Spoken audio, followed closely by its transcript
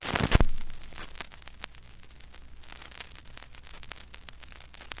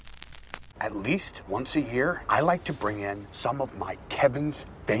at least once a year, I like to bring in some of my Kevin's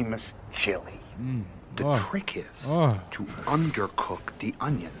famous chili. The trick is to undercook the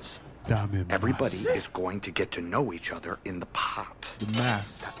onions. Everybody is going to get to know each other in the pot. The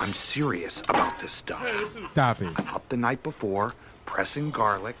mass. I'm serious about this stuff. Stop it. I'm up the night before, pressing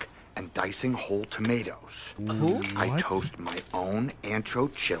garlic and dicing whole tomatoes. I toast my own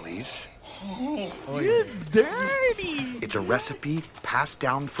ancho chilies. You're dirty. It's a recipe passed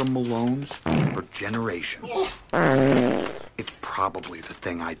down from Malone's for generations. It's probably the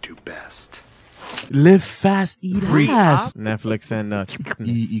thing I do best. Live fast, eat ass. Netflix and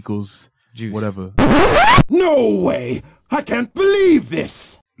E equals juice. whatever. No way! I can't believe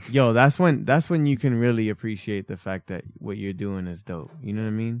this! Yo, that's when you can really appreciate the fact that what you're doing is dope. You know what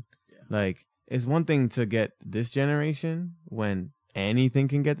I mean? Yeah. Like, it's one thing to get this generation when anything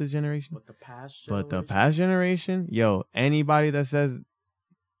can get this generation. But the past generation, yo, anybody that says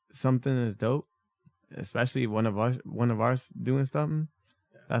something is dope, especially one of ours doing something,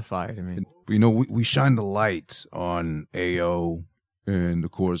 that's fire to me. You know, we shine the light on AO, and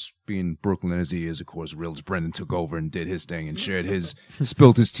of course, being Brooklyn as he is, of course, Reels Brendan took over and did his thing and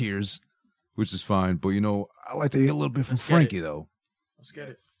spilled his tears, which is fine. But you know, I like to hear a little bit from Frankie though. Let's get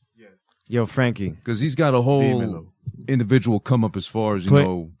it. Yes. Yo, Frankie, because he's got a whole individual come up as far as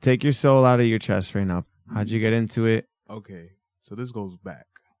take your soul out of your chest right now. How'd you get into it? Okay, so this goes back,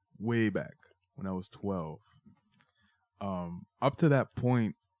 way back when I was 12. Up to that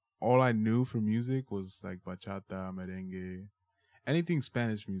point, all I knew for music was like bachata, merengue, anything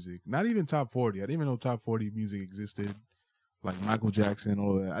Spanish music. Not even top 40. I didn't even know top 40 music existed. Like Michael Jackson,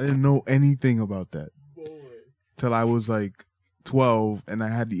 all of that. I didn't know anything about that. Till I was like 12 and I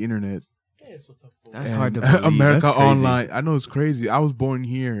had the internet. That's hard to believe. America That's crazy. Online. I know it's crazy. I was born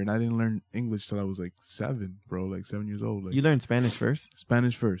here and I didn't learn English till I was like 7, bro. Like 7 years old. Like, You learned Spanish first?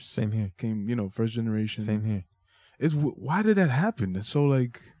 Spanish first. Same here. Came, first generation. Same here. Why did that happen? It's so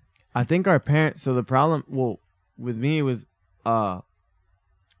like... I think our parents, so the problem, with me it was,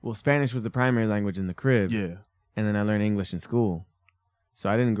 Spanish was the primary language in the crib. Yeah. And then I learned English in school. So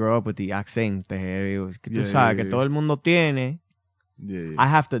I didn't grow up with the accent que todo el mundo tiene. Yeah. I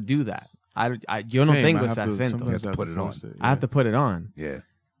have to do that. Yo no tengo ese acento. You have to put it on. I have to put it on. Yeah.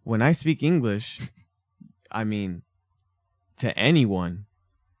 When I speak English, I mean, to anyone,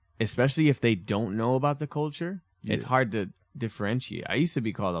 especially if they don't know about the culture, it's hard to differentiate. I used to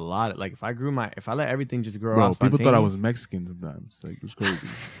be called a lot. Like if I let everything just grow out. People thought I was Mexican sometimes. Like it was crazy.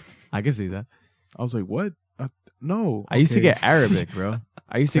 I can see that. I was like, what? No. I used to get Arabic, bro.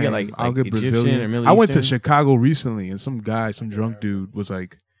 I used to get like I'll get Egyptian Brazilian. or Middle I went to Eastern. Chicago recently, and some drunk dude was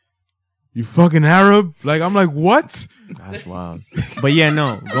like, "You fucking Arab?" Like I'm like, what? That's wild. But yeah,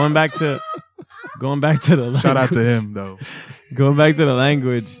 no. Going back to the language. Shout out to him though. Going back to the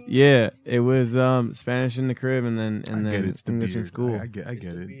language, yeah, it was Spanish in the crib and then It's the English in beard. school. I get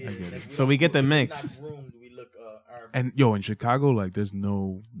it. So we get the mix. And yo, in Chicago, like,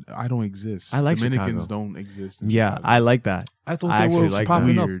 I don't exist. I like Dominicans Chicago. don't exist. In Yeah, Chicago. I like that. I thought I they actually were like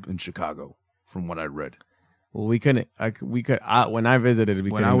popping that. up Weird. in Chicago, from what I read. Well, we couldn't. When I visited, we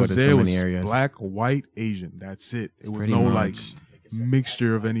When couldn't I go was to there, so it many was areas. black, white, Asian. That's it. It was Pretty no much. like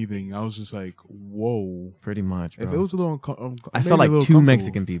mixture of anything. I was just like, whoa. Pretty much, bro. If it was a little, I saw like 2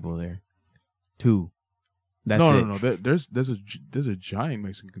 Mexican people there. 2. That's No. it. There's a giant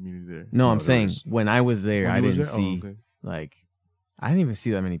Mexican community there. No, I'm there saying is. when I was there, When I you was didn't there? see Okay. like I didn't even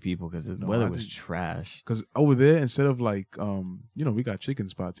see that many people because the No, weather I was didn't. trash. Because over there, instead of like, we got chicken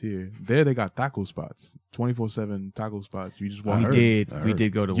spots here. There, they got taco spots, 24/7 taco spots. You just walk. We heard.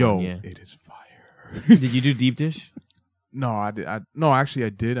 did go to Yo, one. Yeah. it is fire. Did you do deep dish? No, I did. No, actually, I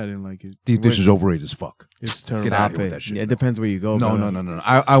did. I didn't like it. Deep dish is overrated as fuck. It's terrible. Get out Stop of here with it. that shit. It depends where you go. No, brother. no.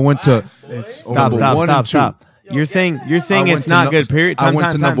 I went to It's Stop, number 1 and 2. stop. You're saying I it's went not to good. Period. I Time,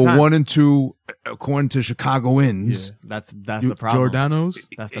 went to time, number time. 1 and 2 according to Chicagoans. That's the problem. Giordano's.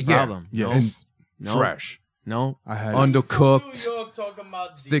 That's the Yeah. problem. Yes. No. Trash. No. I had Undercooked.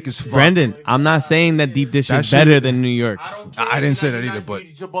 Thick as fuck. Brendan, I'm not saying that deep dish That is shit- better than New York. I didn't say that either, but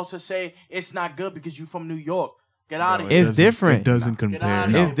You're supposed to say it's not good because you're from New York. Get out of It's here. doesn't- different. It doesn't Get compare. out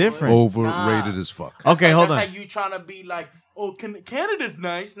No. of It's different. overrated as fuck. Okay, hold on. That's like you trying to be like, oh, Canada's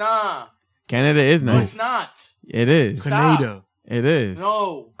nice. Nah. Canada is No, nice. it's not. It is. Stop. Canada. It is.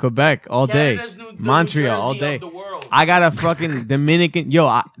 No. Quebec all day. Canada's the Montreal New all Jersey day. of the world. I got a fucking Dominican.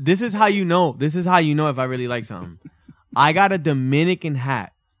 Yo, this is how you know. This is how you know if I really like something. I got a Dominican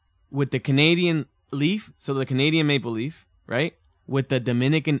hat with the Canadian leaf, so the Canadian maple leaf, right? With the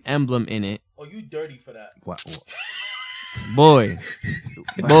Dominican emblem in it. Oh, you dirty for that. Boy.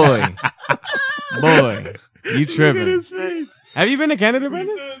 You tripping. Have you been to Canada,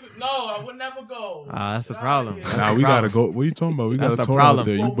 Brendan? No, I would That's the problem. Nah, we gotta go. What are you talking about? We That's gotta the tour problem. out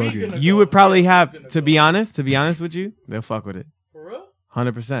there. You Well, we bugging. gonna You go. would probably We have gonna to be go. honest. To be honest with you, they'll fuck with it. For real?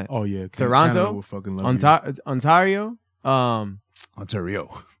 100%. Oh yeah, Toronto? Canada will fucking love Ontario,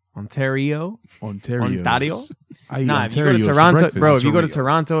 Ontario. Ontario. Ontario. I eat Nah, if you go Ontario to for Toronto, breakfast. bro. If you go to Ontario.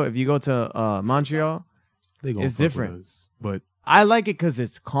 Toronto, if you go to Montreal, They gonna it's fuck with different. us. But I like it because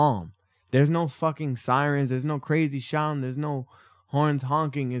it's calm. There's no fucking sirens. There's no crazy shouting. There's no horns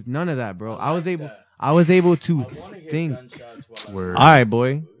honking. It's none of that, bro. I was able to I wanna hear think. gunshots while I- word. All right,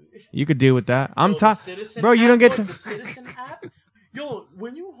 boy. You could deal with that. I'm Yo, the tired, Citizen bro. You app, don't get bro, to. the Citizen app. Yo,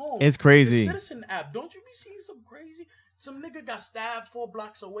 when you home, It's crazy. The Citizen app. Don't you be seeing some crazy? Some nigga got stabbed 4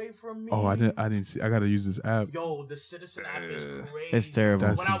 blocks away from me. Oh, I didn't see. I gotta use this app. Yo, the Citizen app is crazy. It's terrible.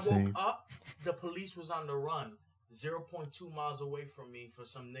 That's When I insane. woke up, the police was on the run, 0.2 miles away from me for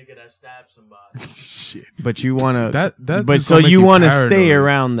some nigga that stabbed somebody. Shit. But you wanna. That But just so gonna make you want to paranoid. stay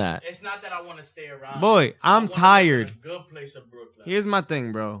around that. It's not that I want to stay around. Boy, I I'm wanna live tired. in a good place of Brooklyn. Here's my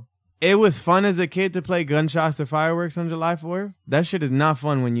thing, bro. It was fun as a kid to play gunshots or fireworks on July 4th. That shit is not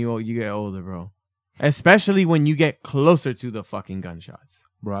fun when you get older, bro. Especially when you get closer to the fucking gunshots.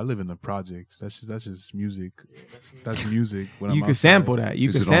 Bro, I live in the projects. That's just music. That's music. When You I'm could outside. sample that. You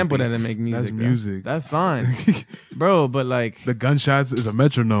Is could it on sample beat? that and make music. That's bro. music. That's fine, bro. But like, The gunshots is a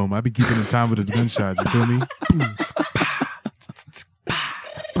metronome. I be keeping in time with the gunshots. You feel me?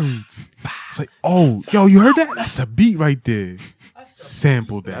 It's like, oh, yo, you heard that? That's a beat right there.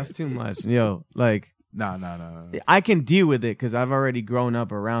 Sample that. that's too much, yo. Like, Nah. I can deal with it because I've already grown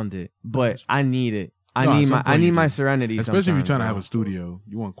up around it. But I need it. I No, at need some my. I point need you my do. serenity. Especially if you're sometimes, trying to bro. have a studio.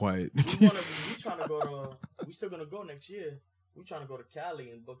 You want quiet. We trying to go to. We still gonna go next year. We trying to go to Cali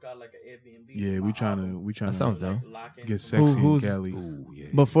and book out like an Airbnb. Yeah, for we my trying album. to That sounds dope. Lock in get some- sexy in who's- Cali. Ooh, yeah.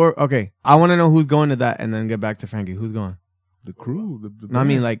 Before, okay, I want to know who's going to that, and then get back to Frankie. Who's going? The crew. The No, I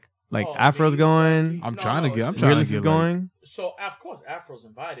mean band. like Oh, Afro's me, going. Frankie. I'm No, trying to no, get. I'm it's- trying to Realist get is like, going. So of course Afro's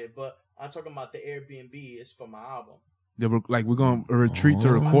invited, but I'm talking about the Airbnb is for my album. yeah, we're going to retreat to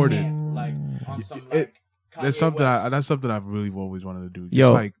record it. Like on some It- like. That's Kanye something. West. That's something I've really always wanted to do. Just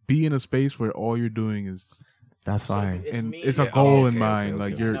Yo. like be in a space where all you're doing is, That's So fire. it's and me, it's a yeah, goal in okay, mind. okay,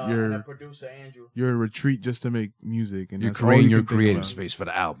 Like okay. you're and you're a producer Andrew. you're a retreat just to make music, and You're that's all creating you your can think creative about. space for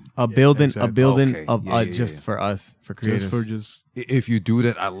the album. A building, exactly. a building Okay. of Yeah, just yeah. for us, for creators. Just If you do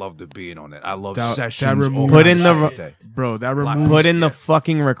that, I love the being on it. I love That sessions. removes- all Put in kinds the of ro- shit like that. bro, that Like, removes Put in the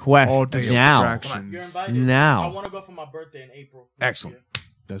fucking request all now. distractions. You're invited. Now. I want to go for my birthday in April. next Excellent. year.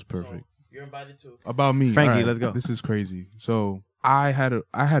 That's perfect. So you're invited too. About me, Frankie, all right, let's go. This is crazy. So I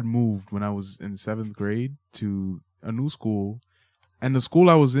had moved when I was in 7th grade to a new school, and the school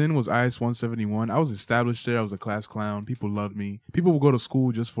I was in was IS 171. I was established there. I was a class clown. People loved me. People would go to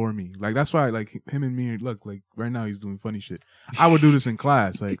school just for me. Like that's why, like him and me. Look, like right now he's doing funny shit. I would do this in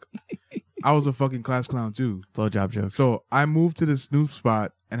class. Like I was a fucking class clown too. Blowjob jokes. So I moved to this new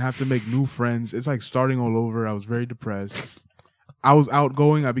spot and have to make new friends. It's like starting all over. I was very depressed. I was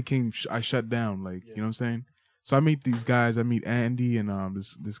outgoing. I shut down. Like, you know what I'm saying? So I meet these guys. I meet Andy and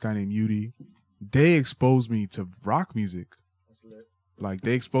this guy named Yudi. They exposed me to rock music. Like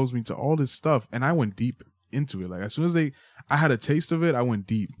they exposed me to all this stuff, and I went deep into it. Like as soon as I had a taste of it, I went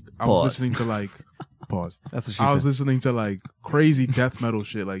deep. I was Pause. listening to like pause. That's what she I was said. listening to like crazy death metal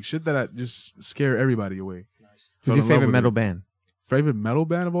shit, like shit that I just scare everybody away. Who's Fell your in love favorite with metal it. band? Favorite metal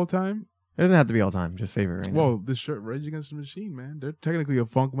band of all time? It doesn't have to be all time. Just favorite right Well, this shirt, Rage Against the Machine, man. They're technically a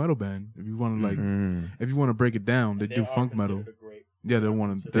funk metal band. If you want to like, now. if you want to break it down, they They do are funk metal. considered a great- Yeah, they're one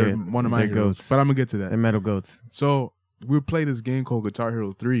of They're- one of my they're heroes. goats. But I'm gonna get to that. They're metal goats. So we would play this game called Guitar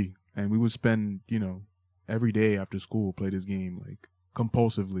Hero 3, and we would spend, every day after school play this game like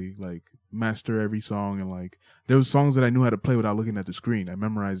compulsively, like master every song, and like there was songs that I knew how to play without looking at the screen. I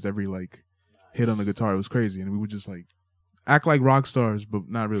memorized every like hit on the guitar. It was crazy, and we would just like act like rock stars, but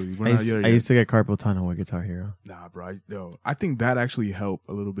not really. We're not I used to get carpal tunnel with Guitar Hero. Nah, bro. I think that actually helped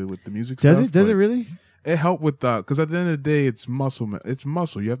a little bit with the music Does stuff. it? Does but it really? It helped with because at the end of the day, it's muscle. It's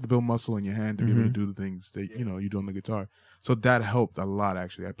muscle. You have to build muscle in your hand to be able to do the things that you do on the guitar. So that helped a lot.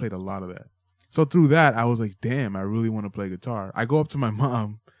 Actually, I played a lot of that. So through that, I was like, damn, I really want to play guitar. I go up to my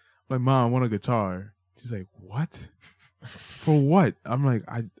mom, like, Mom, I want a guitar. She's like, what? For what? I'm like,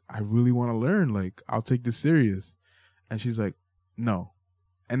 I really want to learn. Like, I'll take this serious. And she's like, no.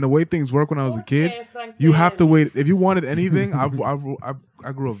 And the way things work when I was a kid, you have to wait. If you wanted anything, I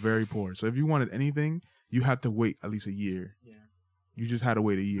grew up very poor. So if you wanted anything, you had to wait at least a year. Yeah. You just had to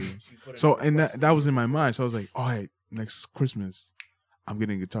wait a year. So, and that was in my mind. So I was like, all right, next Christmas, I'm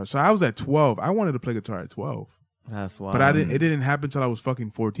getting a guitar. So I was at 12. I wanted to play guitar at 12. That's why. But it didn't happen until I was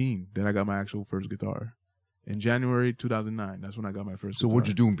fucking 14 that I got my actual first guitar. In January 2009, that's when I got my first So guitar. what'd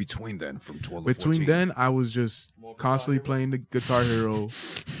you do in between then, from 12 to 14? Between then, I was just constantly playing the Guitar Hero,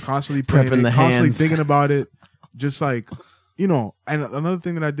 constantly Prepping playing the it, constantly hands. thinking about it. Just like, you know, and another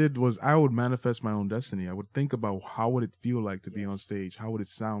thing that I did was I would manifest my own destiny. I would think about how would it feel like to be on stage? How would it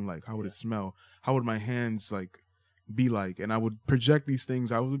sound like? How would it smell? How would my hands like be like? And I would project these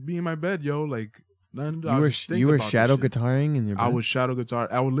things. I would be in my bed, yo, like none. You were shadow guitaring in your bed? I would shadow guitar.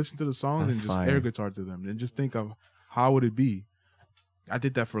 I would listen to the songs That's and just fire. air guitar to them and just think of how would it be. I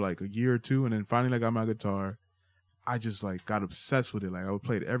did that for like a year or two, and then finally I got my guitar. I just like got obsessed with it. Like I would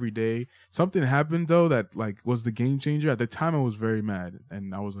play it every day. Something happened though that like was the game changer. At the time I was very mad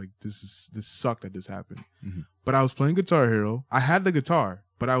and I was like, this sucked that this happened. Mm-hmm. But I was playing Guitar Hero. I had the guitar,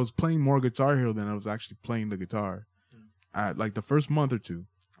 but I was playing more Guitar Hero than I was actually playing the guitar. At like the first month or two.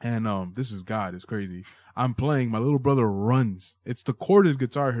 And this is God, it's crazy. I'm playing, my little brother runs. It's the corded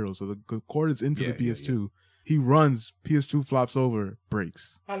Guitar Hero, so the cord is into the PS2. He runs, PS2 flops over,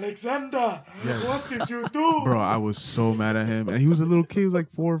 breaks. Alexander, Yes. what did you do? Bro, I was so mad at him. And he was a little kid, he was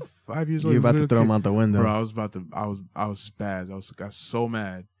like 4 or 5 years old. You're He was a about to little throw kid. him out the window. Bro, I was spazzed. I got so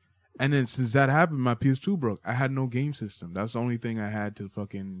mad. And then since that happened, my PS2 broke. I had no game system. That's the only thing I had to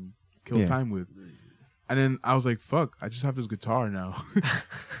fucking kill time with. And then I was like, fuck, I just have this guitar now.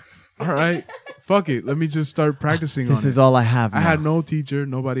 All right, fuck it. Let me just start practicing on it. This is all I have now. I had no teacher,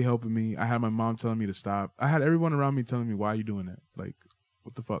 nobody helping me. I had my mom telling me to stop. I had everyone around me telling me, why are you doing that? Like,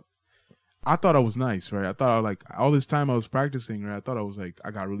 what the fuck? I thought I was nice, right? I thought like all this time I was practicing, right? I thought I was like,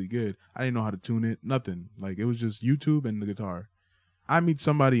 I got really good. I didn't know how to tune it, nothing. Like it was just YouTube and the guitar. I meet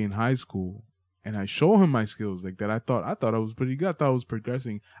somebody in high school and I show him my skills like that. I thought I was pretty good. I thought I was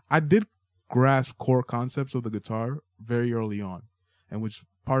progressing. I did grasp core concepts of the guitar very early on, and which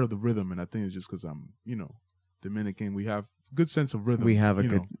part of the rhythm. And I think it's just because I'm, you know, Dominican. We have a good sense of rhythm. We have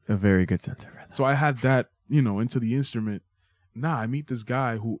a very good sense of rhythm. So I had that, you know, into the instrument. I meet this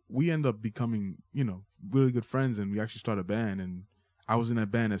guy who we end up becoming, you know, really good friends, and we actually start a band. And I was in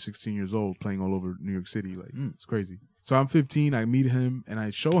that band at 16 years old, playing all over New York City. Like it's crazy. So I'm 15. I meet him and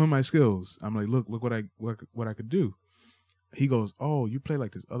I show him my skills. I'm like, look what I could do. He goes, oh, you play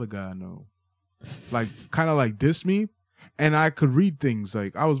like this other guy I know, like kind of like diss me. And I could read things.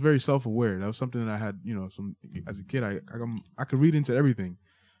 Like I was very self-aware. That was something that I had, you know, as a kid. I could read into everything.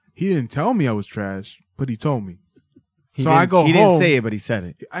 He didn't tell me I was trash, but he told me. I go home. He didn't say it, but he said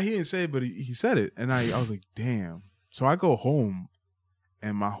it. He didn't say it, but he said it. And I was like, damn. So I go home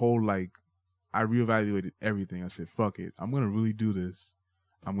and my whole, like, I reevaluated everything. I said, fuck it. I'm going to really do this.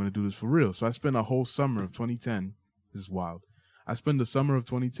 I'm going to do this for real. So I spent a whole summer of 2010. This is wild. I spent the summer of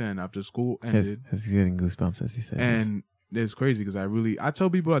 2010 after school ended. He's getting goosebumps as he says. And it's crazy because I tell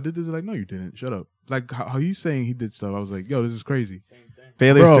people I did this. They're like, no, you didn't. Shut up. Like how he's saying he did stuff. I was like, yo, this is crazy.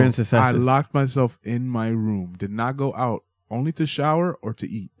 Failures Bro, turn successes. I locked myself in my room. Did not go out, only to shower or to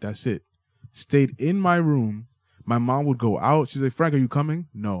eat. That's it. Stayed in my room. My mom would go out. She's like, Frank, are you coming?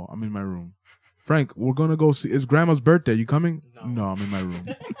 No, I'm in my room. Frank, we're going to go see. It's grandma's birthday. You coming? No, I'm in my room.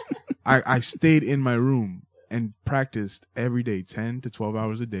 I stayed in my room and practiced every day, 10 to 12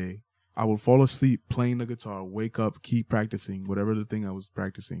 hours a day. I would fall asleep playing the guitar, wake up, keep practicing, whatever the thing I was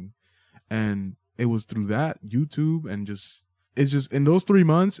practicing. And it was through that, YouTube, and it's just, in those 3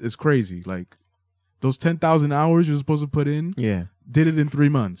 months, it's crazy. Like, those 10,000 hours you're supposed to put in, did it in 3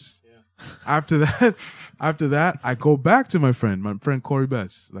 months. Yeah. After that, I go back to my friend Corey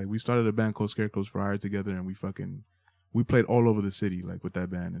Best. Like, we started a band called Scarecrows for Hire together, and we played all over the city, like, with that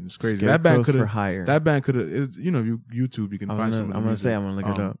band, and it's crazy. That band could have, you know, YouTube, you can find some. I'm gonna look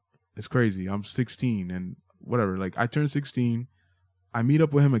it up. It's crazy. I'm 16 and whatever. Like, I turned 16. I meet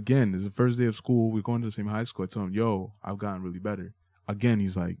up with him again. It's the first day of school. We're going to the same high school. I tell him, yo, I've gotten really better. Again,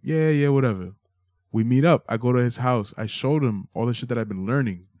 he's like, yeah, whatever. We meet up. I go to his house. I showed him all the shit that I've been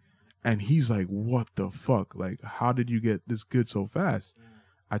learning. And he's like, what the fuck? Like, how did you get this good so fast?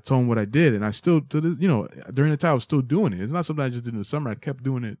 I told him what I did. And I still, you know, during the time, I was still doing it. It's not something I just did in the summer. I kept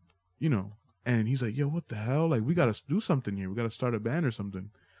doing it, you know. And he's like, yo, what the hell? Like, we got to do something here. We got to start a band or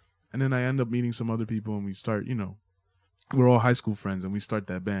something. And then I end up meeting some other people and we start, you know, we're all high school friends and we start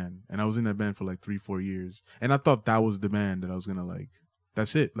that band. And I was in that band for like 3-4 years. And I thought that was the band that I was going to like,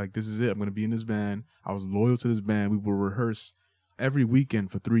 that's it. Like, this is it. I'm going to be in this band. I was loyal to this band. We would rehearse every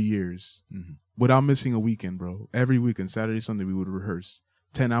weekend for 3 years without missing a weekend, bro. Every weekend, Saturday, Sunday, we would rehearse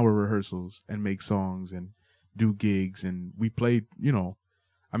 10-hour rehearsals and make songs and do gigs. And we played, you know,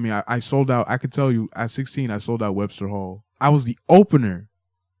 I mean, I sold out. I could tell you at 16, I sold out Webster Hall. I was the opener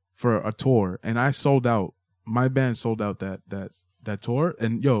for a tour, and I sold out. My band sold out that tour,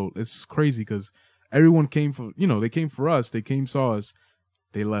 and yo, it's crazy because everyone came for, you know, they came for us, they came, saw us,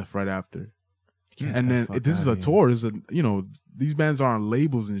 they left right after. And then this is a tour. Is a these bands are on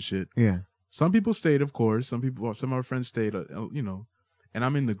labels and shit. Yeah. Some people stayed, of course. Some of our friends stayed. And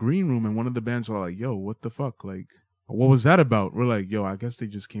I'm in the green room, and one of the bands are like, "Yo, what the fuck? Like, what was that about?" We're like, "Yo, I guess they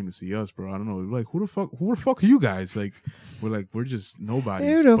just came to see us, bro. I don't know." We're like, Who the fuck are you guys?" Like, we're just nobody.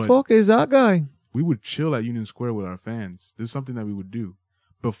 Who the fuck is that guy? We would chill at Union Square with our fans. There's something that we would do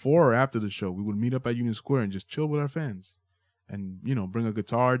before or after the show. We would meet up at Union Square and just chill with our fans, and bring a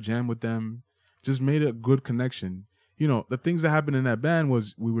guitar, jam with them. Just made a good connection. The things that happened in that band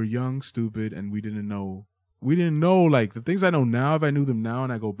was we were young, stupid, and we didn't know. Like the things I know now. If I knew them now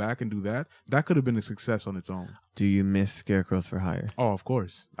and I go back and do that could have been a success on its own. Do you miss Scarecrows for Hire? Oh, of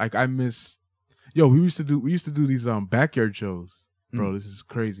course. Like I miss. Yo, we used to do these backyard shows, bro. This is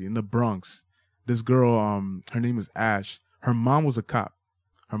crazy in the Bronx. This girl, her name is Ash. Her mom was a cop.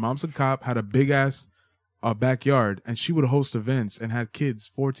 Her mom's a cop. Had a big ass backyard, and she would host events and had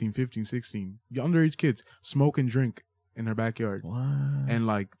kids, 14, 15, 16, underage kids, smoke and drink in her backyard. What? And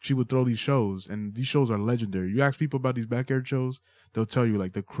like she would throw these shows, and these shows are legendary. You ask people about these backyard shows, they'll tell you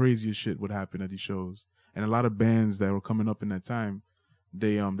like the craziest shit would happen at these shows. And a lot of bands that were coming up in that time,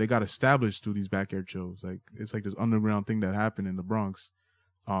 they got established through these backyard shows. Like it's like this underground thing that happened in the Bronx.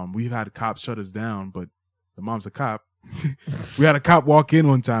 We've had cops shut us down, but the mom's a cop. We had a cop walk in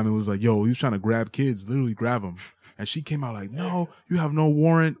one time and was like, "Yo, he was trying to grab kids, literally grab them." And she came out like, "No, you have no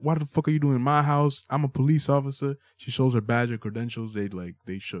warrant. Why the fuck are you doing in my house? I'm a police officer." She shows her badge, her credentials. They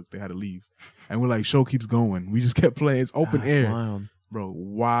shook. They had to leave. And we're like, show keeps going. We just kept playing. It's open air. Wild. Bro,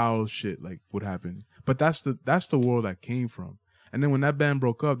 wild shit like would happen. But that's the world I came from. And then when that band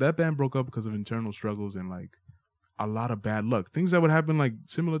broke up because of internal struggles and like a lot of bad luck. Things that would happen like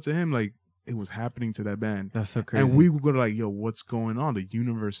similar to him, like it was happening to that band. That's so crazy. And we would go like, "Yo, what's going on? The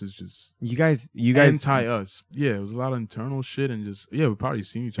universe is just you guys anti us." Yeah, it was a lot of internal shit and just we probably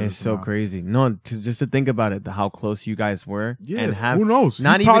seen each other. It's so crazy. No, just to think about it, how close you guys were. Yeah, and who knows? He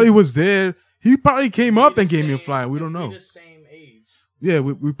probably was there. He probably came up and gave me a flyer. We don't know. The same age. Yeah,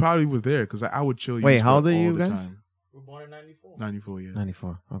 we probably was there because I would chill. Wait, how old are you guys? Time. We're born in 94. 94, yeah.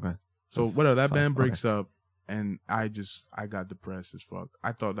 94. Okay. So whatever, that band breaks up. And I got depressed as fuck.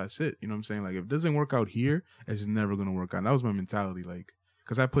 I thought that's it. You know what I'm saying? Like, if it doesn't work out here, it's just never going to work out. And that was my mentality. Like,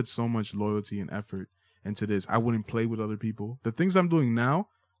 because I put so much loyalty and effort into this. I wouldn't play with other people. The things I'm doing now,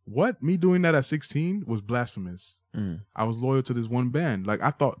 me doing that at 16 was blasphemous. I was loyal to this one band. Like,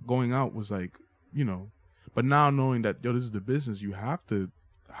 I thought going out was like, but now knowing that, this is the business, you have to,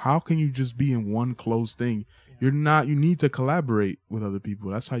 how can you just be in one closed thing? You need to collaborate with other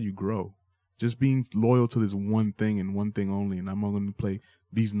people. That's how you grow. Just being loyal to this one thing and one thing only, and I'm going to play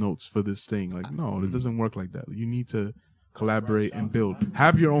these notes for this thing. Like, no, it doesn't work like that. You need to collaborate and build.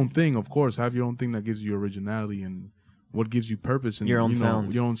 Have your own thing, of course. Have your own thing that gives you originality and what gives you purpose and your own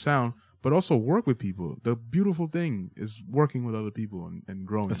sound. But also work with people. The beautiful thing is working with other people and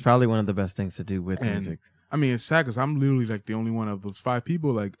growing. That's probably one of the best things to do with music. I mean, it's sad because I'm literally like the only one of those 5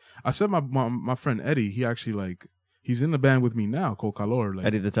 people. Like I said, my friend Eddie, he actually like. He's in the band with me now, Cold Calor. Like,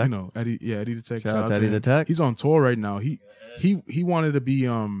 Eddie the Tech? Eddie the Tech. Shout out to Eddie the Tech. He's on tour right now. He wanted to be,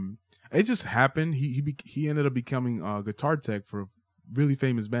 it just happened. He ended up becoming a guitar tech for really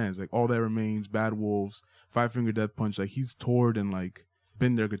famous bands, like All That Remains, Bad Wolves, Five Finger Death Punch. Like, he's toured and, like,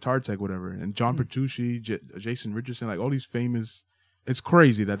 been their guitar tech, whatever. And John Petrucci, Jason Richardson, like, all these famous, it's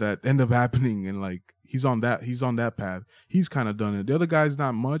crazy that ended up happening and, like, he's on that path. He's kind of done it. The other guys,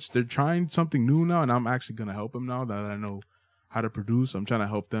 not much. They're trying something new now, and I'm actually going to help them now that I know how to produce. I'm trying to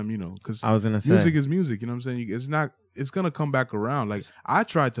help them, because I was gonna say music is music. You know what I'm saying? It's going to come back around. Like, I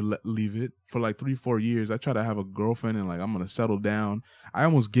tried to leave it for like 3-4 years. I tried to have a girlfriend and like, I'm going to settle down. I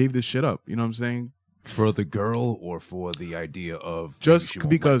almost gave this shit up. You know what I'm saying? For the girl or for the idea of just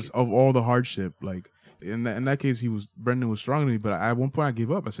because of all the hardship, like, in that case, Brendan was stronger than me, but at one point I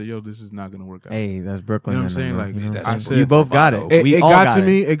gave up. I said, "Yo, this is not gonna work out." Hey, that's Brooklyn. You know what I'm saying? Like, I said, you both got it. It all got to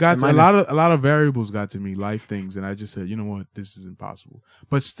me. It got to, a lot of variables got to me, life things, and I just said, "You know what? This is impossible."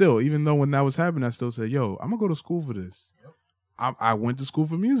 But still, even though when that was happening, I still said, "Yo, I'm gonna go to school for this." I went to school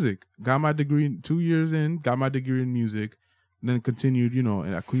for music, got my degree 2 years in, got my degree in music, and then continued,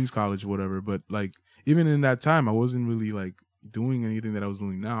 at Queens College or whatever. But like, even in that time, I wasn't really like doing anything that I was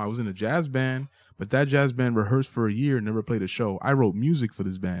doing now. I was in a jazz band, but that jazz band rehearsed for a year and never played a show. I wrote music for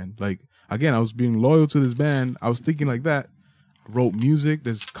this band. Like, again, I was being loyal to this band. I was thinking like that. Wrote music.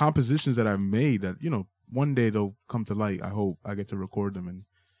 There's compositions that I've made that, one day they'll come to light. I hope I get to record them and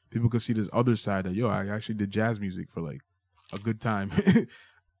people can see this other side that, I actually did jazz music for like a good time.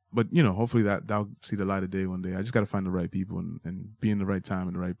 but you know, hopefully that'll see the light of day one day. I just got to find the right people and be in the right time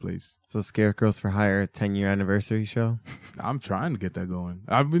in the right place. So Scarecrows for Hire 10-year anniversary show. I'm trying to get that going.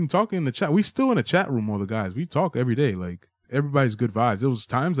 I've been talking in the chat. We still in the chat room, all the guys. We talk every day. Like everybody's good vibes. There was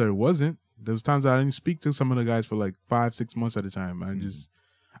times that it wasn't. There was times that I didn't speak to some of the guys for like 5-6 months at a time.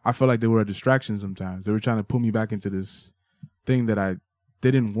 I felt like they were a distraction sometimes. They were trying to pull me back into this thing that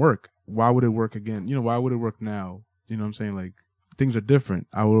didn't work. Why would it work again? You know, why would it work now? You know what I'm saying? Like, things are different.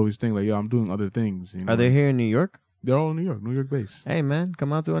 I would always think like, yo, I'm doing other things. You know? Are they here in New York? They're all in New York based. Hey man,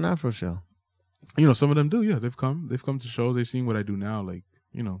 come out to an Afro show. You know, some of them do. Yeah, they've come to shows. They've seen what I do now. Like,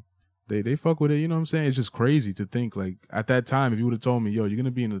 you know, they fuck with it. You know what I'm saying? It's just crazy to think like at that time, if you would have told me, yo, you're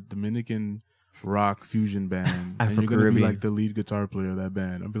gonna be in a Dominican rock fusion band and you're gonna be like the lead guitar player of that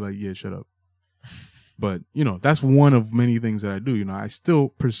band, I'd be like, yeah, shut up. But, you know, that's one of many things that I do. You know, I still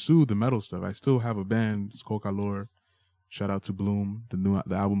pursue the metal stuff. I still have a band. It's called Calor. Shout out to Bloom.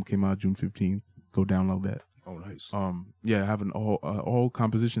 The album came out June 15th. Go download that. Oh, nice. Yeah, I have an all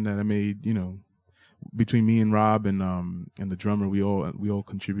composition that I made, you know, between me and Rob and the drummer. We all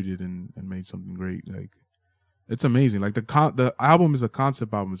contributed and made something great. Like, it's amazing. Like the album is a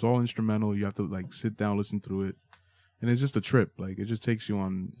concept album. It's all instrumental. You have to like sit down, listen through it. And it's just a trip. Like, it just takes you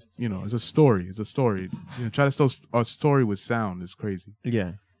on, you know, it's a story. You know, try to tell a story with sound is crazy.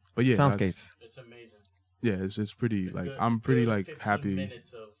 Yeah. But yeah. Soundscapes. It's amazing. Yeah, it's pretty, like, I'm pretty, like, happy.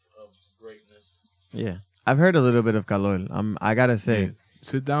 Minutes of greatness. Yeah. I've heard a little bit of Calor. I gotta say. Yeah.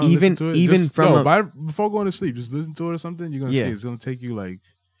 Sit down and listen to it. Even just, from before going to sleep, just listen to it or something. You're going to see it's going to take you, like,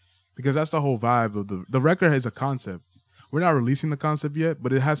 because that's the whole vibe of the record has a concept. We're not releasing the concept yet,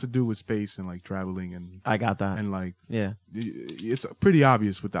 but it has to do with space and like traveling and I got that. And like it's pretty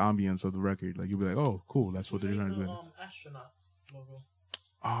obvious with the ambience of the record. Like you'll be like, oh, cool, that's what they're trying to do. Astronaut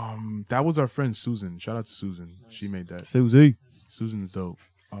logo. That was our friend Susan. Shout out to Susan. Nice. She made that. Susan's dope.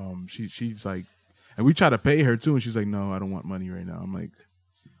 She's like, and we try to pay her too, and she's like, no, I don't want money right now. I'm like,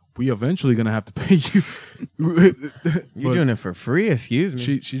 we eventually gonna have to pay you. You're doing it for free? Excuse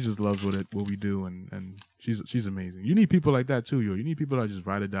me. She just loves what we do, and she's amazing. You need people like that too, yo. You need people that just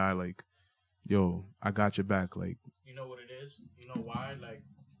ride or die. Like, yo, I got your back. Like, you know what it is? You know why? Like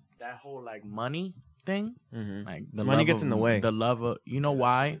that whole like money thing. Mm-hmm. Like the money gets in the way. The love of you know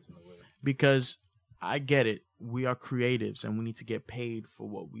why? Because I get it. We are creatives and we need to get paid for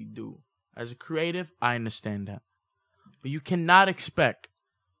what we do. As a creative, I understand that, but you cannot expect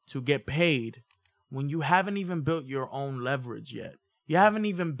to get paid when you haven't even built your own leverage yet. You haven't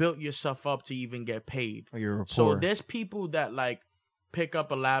even built yourself up to even get paid. Or your rapport. So there's people that like pick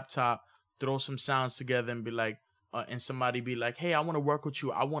up a laptop, throw some sounds together and be like, and somebody be like, hey, I want to work with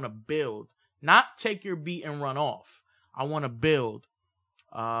you. I want to build. Not take your beat and run off. I want to build.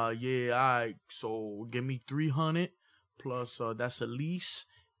 Yeah, all right. So give me 300 plus that's a lease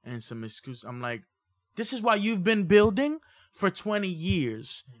and some excuse. I'm like, this is why you've been building for 20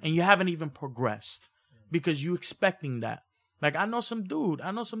 years and you haven't even progressed because you expecting that. Like, I know some dude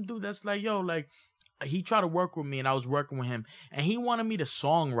that's like, yo, like, he tried to work with me and I was working with him and he wanted me to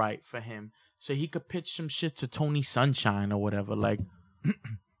songwrite for him so he could pitch some shit to Tony Sunshine or whatever. Like,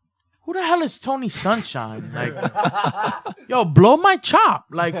 who the hell is Tony Sunshine? Like, yo, blow my chop.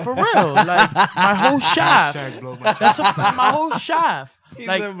 Like, for real. Like, my whole shaft. That's my whole shaft. He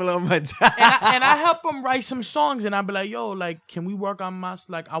like, said blow my chop. and I help him write some songs and I be like, yo, like, can we work on my,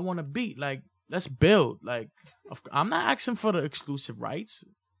 like, I want a beat. Like, let's build. Like, I'm not asking for the exclusive rights.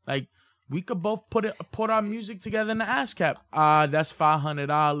 Like, we could both put our music together in the ASCAP. That's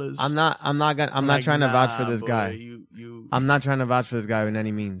 $500. I'm not trying to vouch for this guy. I'm not trying to vouch for this guy in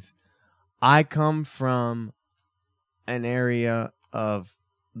any means. I come from an area of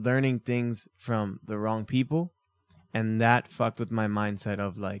learning things from the wrong people, and that fucked with my mindset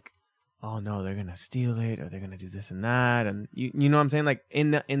of like, oh no, they're gonna steal it or they're gonna do this and that, and you know what I'm saying? Like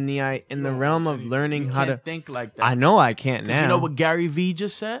in the realm of learning how to think like that. I know I can't now. You know what Gary V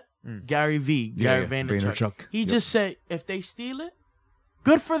just said? Gary Vaynerchuk. He just said, if they steal it,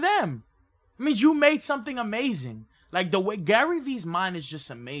 good for them. It means you made something amazing. Like, the way Gary V's mind is just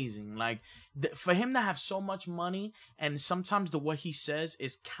amazing. Like, for him to have so much money, and sometimes the what he says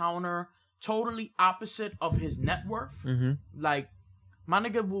is totally opposite of his net worth. Mm-hmm. Like, my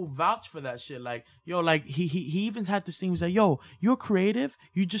nigga will vouch for that shit. Like, yo, like, he even had this thing. He was like, yo, you're creative.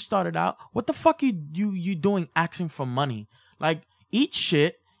 You just started out. What the fuck you doing asking for money? Like, eat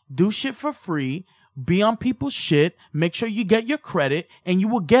shit. Do shit for free. Be on people's shit. Make sure you get your credit, and you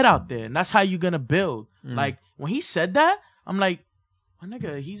will get out there. And that's how you're gonna build. Like, when he said that, I'm like, my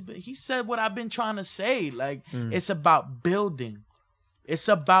nigga, he said what I've been trying to say. Like, it's about building. It's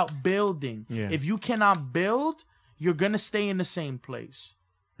about building. Yeah. If you cannot build, you're gonna stay in the same place.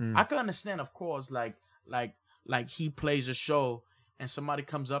 I can understand, of course, like he plays a show and somebody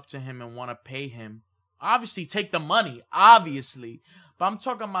comes up to him and want to pay him. Obviously, take the money, obviously. But I'm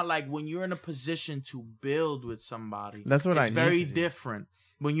talking about like when you're in a position to build with somebody. That's what I need. It's very different.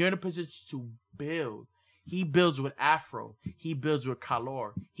 When you're in a position to build, he builds with Afro. He builds with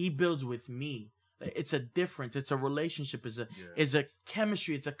Kalor. He builds with me. It's a difference. It's a relationship. It's a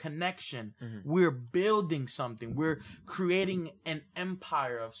chemistry. It's a connection. Mm-hmm. We're building something. We're creating an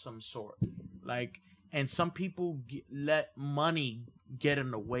empire of some sort. And some people let money get in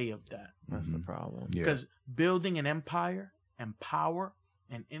the way of that. That's the problem. Because building an empire and power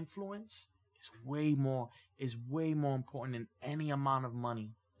and influence is way more important than any amount of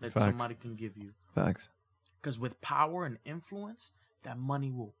money that somebody can give you. Facts. Because with power and influence, that money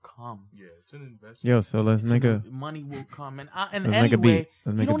will come. Yeah, it's an investment. Yo, so money will come, and anyway,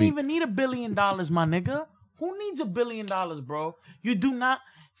 you don't even need $1 billion, my nigga. Who needs $1 billion, bro? You do not.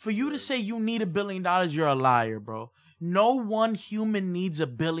 For you to say you need $1 billion, you're a liar, bro. No one human needs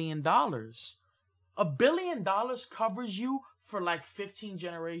 $1 billion. $1 billion covers you for like 15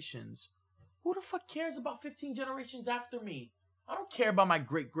 generations. Who the fuck cares about 15 generations after me? I don't care about my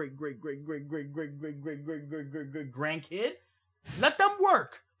great grandkid. Let them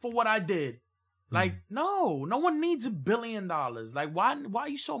work for what I did. Like, no one needs $1 billion. Like, why are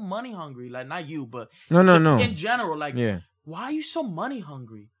you so money hungry? Like, not you, but no. In general, like, why are you so money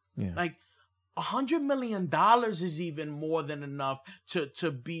hungry? Yeah. Like, $100 million is even more than enough to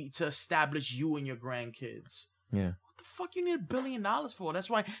establish you and your grandkids. Yeah. What the fuck you need $1 billion for? That's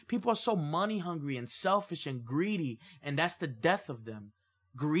why people are so money hungry and selfish and greedy, and that's the death of them.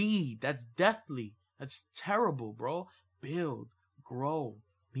 Greed, that's deathly. That's terrible, bro. Build, grow,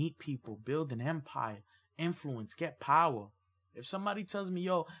 meet people, build an empire, influence, get power. If somebody tells me,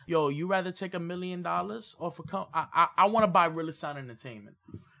 yo, you rather take $1 million off I want to buy Realist Sound Entertainment.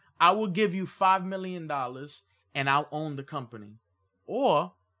 I will give you $5 million and I'll own the company.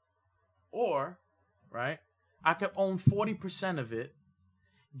 Or, right, I could own 40% of it,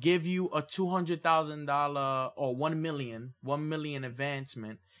 give you a $200,000 or $1 million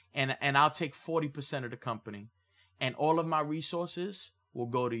advancement, and I'll take 40% of the company. And all of my resources will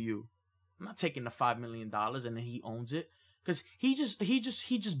go to you. I'm not taking the $5 million and then he owns it. Because he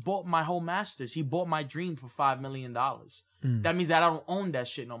just bought my whole masters. He bought my dream for $5 million. That means that I don't own that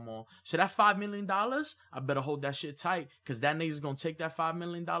shit no more. So that $5 million, I better hold that shit tight. Because that nigga's going to take that $5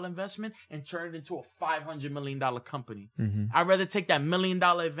 million investment and turn it into a $500 million company. Mm-hmm. I'd rather take that $1 million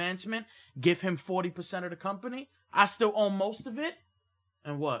advancement, give him 40% of the company. I still own most of it.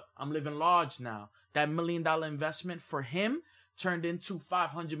 And what? I'm living large now. That $1 million investment for him turned into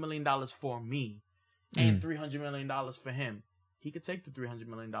 $500 million for me. And $300 million for him. He could take the $300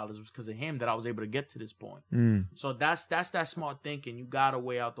 million because of him that I was able to get to this point. So that's that smart thinking. You gotta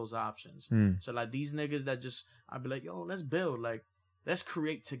weigh out those options. So like these niggas that just, I'd be like, yo, let's build. Like, let's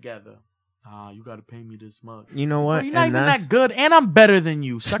create together. You gotta pay me this much. You know what? Bro, you're not even that good, and I'm better than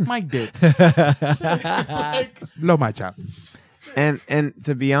you. Suck my dick. Blow my chops. And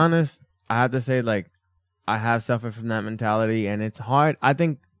to be honest, I have to say, like, I have suffered from that mentality, and it's hard. I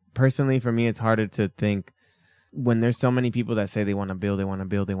think personally, for me, it's harder to think when there's so many people that say they want to build,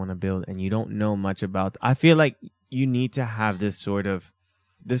 and you don't know much about. I feel like you need to have this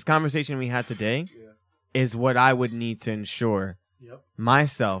conversation we had today is what I would need to ensure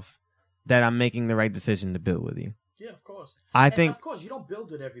myself that I'm making the right decision to build with you. Yeah, of course. I think, of course, you don't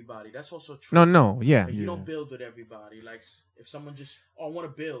build with everybody. That's also true. Yeah. Like, you don't build with everybody. Like, if someone just, I want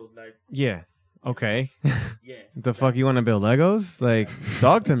to build, like. Yeah. Okay. Yeah. The fuck you want to build Legos? Like,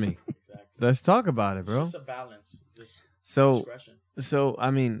 talk to me. Exactly. Let's talk about it, bro. It's just a balance. Just discretion. So I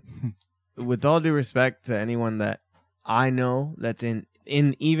mean, with all due respect to anyone that I know that's in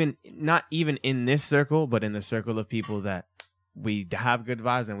even not even in this circle, but in the circle of people that we have good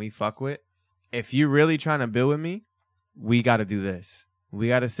vibes and we fuck with, if you're really trying to build with me, we got to do this. We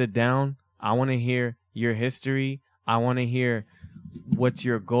got to sit down. I want to hear your history. I want to hear what's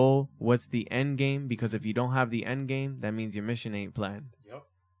your goal, what's the end game, because if you don't have the end game, that means your mission ain't planned. Yep.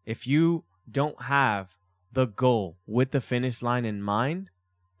 If you don't have the goal with the finish line in mind,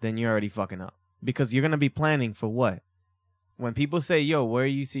 then you're already fucking up. Because you're going to be planning for what? When people say, yo, where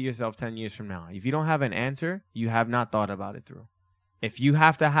you see yourself 10 years from now? If you don't have an answer, you have not thought about it through. If you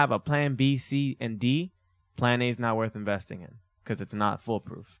have to have a plan B, C, and D, plan A is not worth investing in because it's not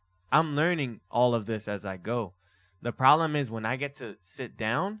foolproof. I'm learning all of this as I go. The problem is when I get to sit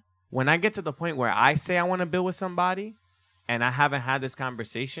down, when I get to the point where I say I want to build with somebody and I haven't had this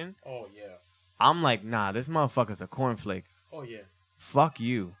conversation, I'm like, nah, this motherfucker's a cornflake. Oh, yeah. Fuck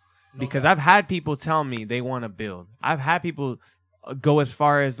you. Because I've had people tell me they want to build. I've had people go as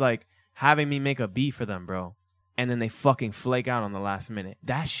far as like having me make a beat for them, bro. And then they fucking flake out on the last minute.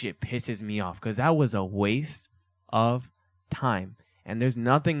 That shit pisses me off because that was a waste of time. And there's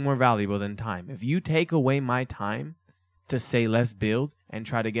nothing more valuable than time. If you take away my time to say let's build and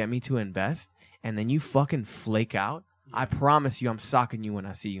try to get me to invest, and then you fucking flake out, I promise you I'm socking you when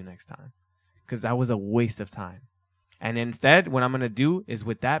I see you next time. Because that was a waste of time. And instead, what I'm going to do is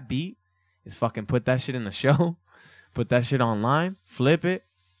with that beat, is fucking put that shit in the show, put that shit online, flip it,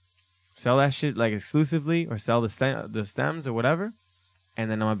 sell that shit like exclusively, or sell the stems or whatever. And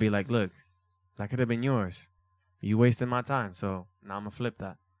then I'm going to be like, look, that could have been yours. You wasted my time, so now I'm going to flip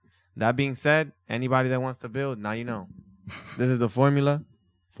that. That being said, anybody that wants to build, now you know. This is the formula.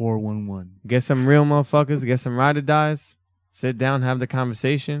 411. Get some real motherfuckers, get some ride or dies, sit down, have the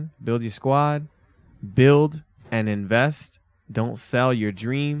conversation, build your squad, build and invest. Don't sell your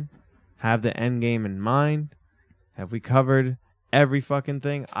dream. Have the end game in mind. Have we covered every fucking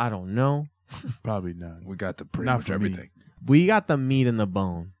thing? I don't know. Probably not. We got the pretty Not much for me. everything. We got the meat and the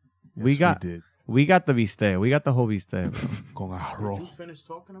bone. Yes, we got did. we got the bistec. We got the whole bistec, bro. Con Did arroz. you finish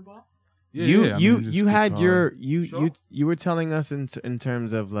talking about? Yeah, you yeah, I you mean, just you had guitar. your you Sure. you were telling us in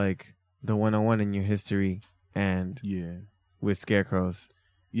terms of like the 101 in your history and Yeah. with scarecrows.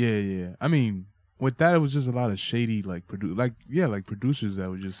 Yeah. I mean, with that, it was just a lot of shady, like, producers that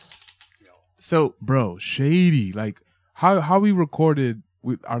were just, So bro, shady. Like, how we recorded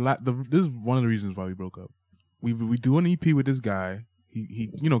with our, this is one of the reasons why we broke up. We do an EP with this guy.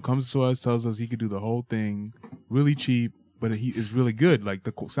 He comes to us, tells us he could do the whole thing really cheap, but he is really good. Like,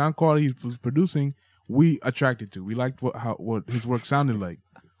 the sound quality he was producing, we attracted to. We liked what his work sounded like.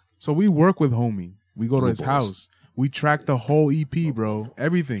 So we work with homie. We go to his house. We track the whole EP, bro.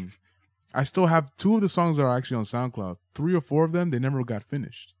 Everything. I still have 2 of the songs that are actually on SoundCloud. 3 or 4 of them, they never got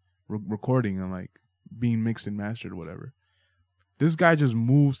finished. Recording and like being mixed and mastered or whatever. This guy just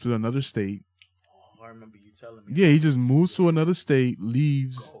moves to another state. Oh, I remember you telling me. Yeah, he just moves to another state,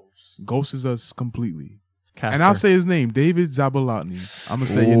 leaves, ghosts us completely. Casper. And I'll say his name, David Zabalotny. I'm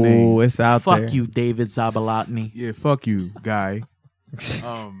gonna say your name. Oh, it's out there. Fuck you, David Zabalotny. Yeah, fuck you, guy. He's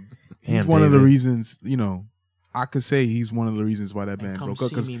Damn, one of the David. reasons, I could say he's one of the reasons why that band Come broke up,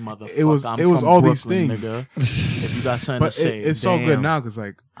 see because me, motherfucker. it was I'm all from these Brooklyn, things. nigga. If you got something But to say, it's so good Damn. now because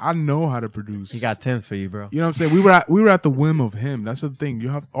like I know how to produce. He got Tim's for you, bro. You know what I'm saying? We were at the whim of him. That's the thing. You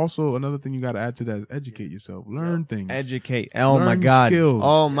have also another thing you got to add to that is educate yourself, learn things, Educate. Oh my Learn God. skills.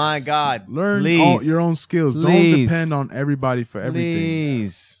 Oh my God. learn Please. your own skills. Don't Please. depend on everybody for everything.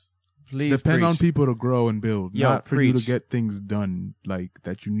 Please Depend on preach. people to grow and build, Yo, not for you to preach. get things done like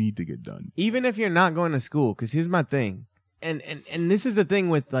that you need to get done. Even if you're not going to school, because here's my thing. And this is the thing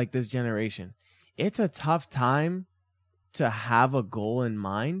with like this generation. It's a tough time to have a goal in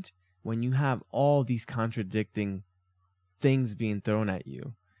mind when you have all these contradicting things being thrown at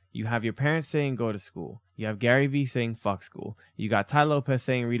you. You have your parents saying go to school. You have Gary Vee saying fuck school. You got Ty Lopez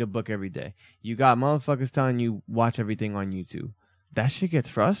saying read a book every day. You got motherfuckers telling you watch everything on YouTube. That shit gets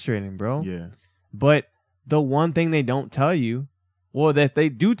frustrating, bro. Yeah, But the one thing they don't tell you, well, that they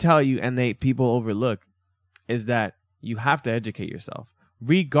do tell you and people overlook, is that you have to educate yourself,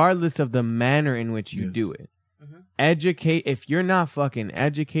 regardless of the manner in which you Yes. do it. Educate. If you're not fucking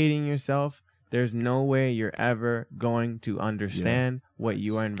educating yourself, there's no way you're ever going to understand what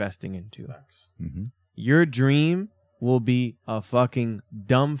you are investing into. Mm-hmm. Your dream will be a fucking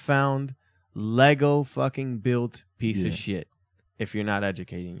dumbfound Lego fucking built piece of shit if you're not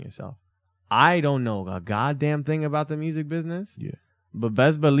educating yourself. I don't know a goddamn thing about the music business. Yeah. But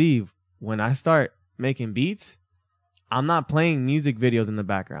best believe when I start making beats, I'm not playing music videos in the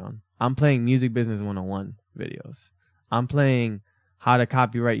background. I'm playing Music Business 101 videos. I'm playing how to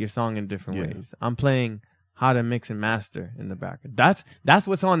copyright your song in different ways. I'm playing how to mix and master in the background. That's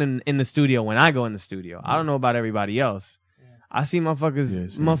what's on in the studio when I go in the studio. I don't know about everybody else. I see motherfuckers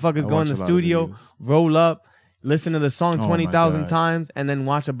I go watch in the a lot of studio, videos. roll up, listen to the song Oh my 20,000 God. times, and then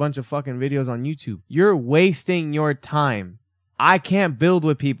watch a bunch of fucking videos on YouTube. You're wasting your time. I can't build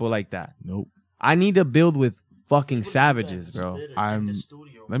with people like that. Nope. I need to build with fucking savages, bro.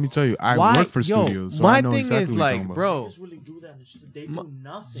 Let me tell you, I Why? work for Yo, studios, so my I know thing exactly is what you're like, talking about. bro, really do that. They do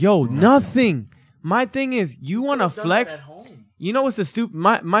nothing. yo, nothing. My thing is, you want to Could've done flex. that at home. You know what's the stupid?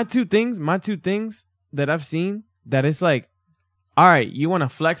 My two things that I've seen that it's like, all right, you want to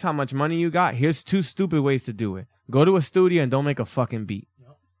flex how much money you got? Here's 2 stupid ways to do it. Go to a studio and don't make a fucking beat.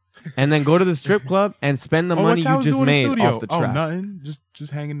 And then go to the strip club and spend the money what y'all you was just doing in made studio? off the Oh, track. nothing.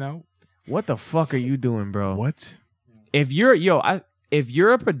 Just hanging out. What the fuck are you doing, bro? What? If you're if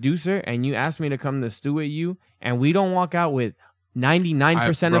you're a producer and you ask me to come to the stew with you and we don't walk out with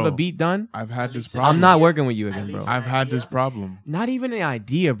 99% of a bro, beat done, I've had this least- problem. I'm not working with you again, bro. least- I've had this problem. Not even an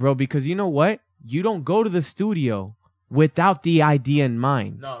idea, bro, because you know what? You don't go to the studio without the idea in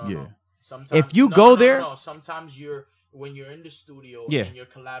mind. No. Yeah. Sometimes, If you go there- no. Sometimes when you're in the studio Yeah. and you're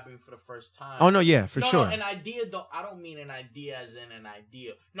collaborating for the first time. Oh, no, yeah, for No, sure. an idea though. I don't mean an idea as in an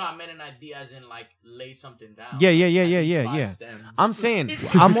idea. No, I meant an idea as in like lay something down. Yeah. At least 5 stems. I'm saying,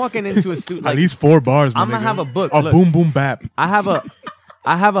 I'm walking into a studio. At least 4 bars, my I'm gonna nigga. have a book. A Look. boom boom bap. I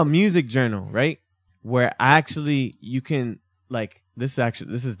have a music journal, right? Where you can like this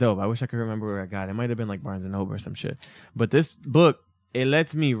is dope. I wish I could remember where I got it. It might have been like Barnes and Noble or some shit. But this book, it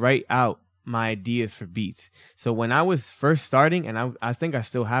lets me write out my ideas for beats. So when I was first starting, and I think I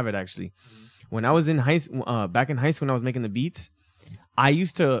still have it actually. When I was in back in high school when I was making the beats, I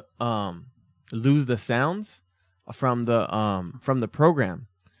used to lose the sounds from the program.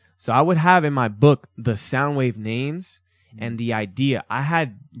 So I would have in my book the sound wave names and the idea. I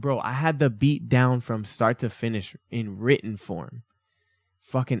had the beat down from start to finish in written form.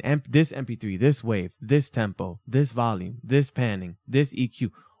 Fucking this MP3, this wave, this tempo, this volume, this panning, this EQ,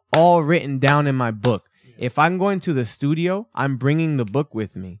 all written down in my book. If I'm going to the studio, I'm bringing the book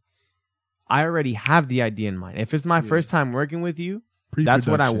with me. I already have the idea in mind. If it's my first time working with you, that's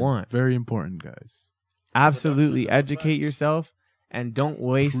what I Pre-production. want. Very important, guys. Absolutely educate yourself and don't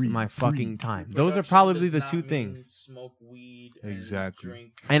waste my fucking time. Those are Production probably does the not two mean things. Smoke weed. Exactly. And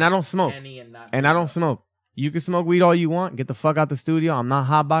drink And I don't smoke. Henny and not And I don't smoke. You can smoke weed all you want. Get the fuck out the studio. I'm not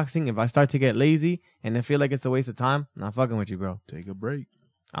hotboxing. If I start to get lazy and I feel like it's a waste of time, I'm not fucking with you, bro. Take a break.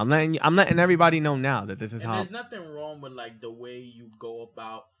 I'm letting everybody know now that this is And how. there's nothing wrong with like the way you go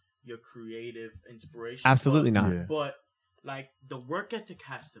about your creative inspiration. Absolutely not. Yeah. But like the work ethic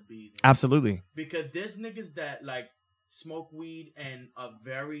has to be there. Absolutely. Because there's niggas that like smoke weed in a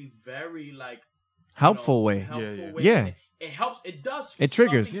very, very like Helpful way. Helpful way. Yeah. And it helps. It does. It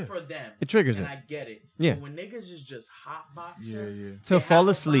triggers. something for them. It triggers and it. I get it. Yeah. But when niggas is just hotboxing, Yeah. To they fall have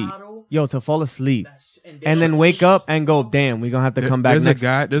a asleep. bottle, To fall asleep. they And then should wake up just- and go, damn, we're going to have to come back There's next. a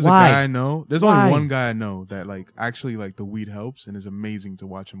guy. There's Why? a guy I know. There's Why? only one guy I know that like actually like the weed helps and is amazing to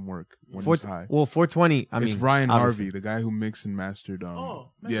watch him work when he's high. Well, 420. I mean, It's Ryan obviously. Harvey, the guy who mixed and mastered.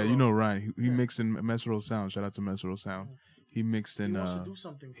 Oh, yeah, you Mesero. know Ryan. He mixed in Mesero Sound. Shout out to Mesero Sound. He mixed in. He wants to do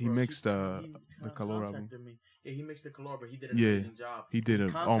something. he for us. mixed He the Color album. contacted me. Yeah, he mixed the Color, but he did an Yeah, amazing job. he did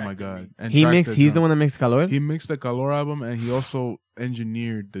it. Oh my contacted god! me. And He tracked mixed. He's the drum. one that mixed Calor. He mixed the Color album, and he also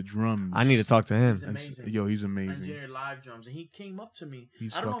engineered the drums. I need to talk to him. He's And amazing. yo, he's amazing. Engineered live drums, and he came up to me.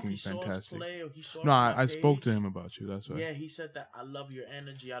 He's I don't know if fucking he saw us fantastic. play or he saw. No, it on my I spoke to page. him about you. That's right. Yeah, he said that I love your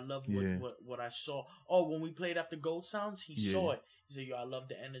energy. I love Yeah. what I saw. Oh, when we played after Gold Sounds, he Yeah. saw it. He said, "Yo, I love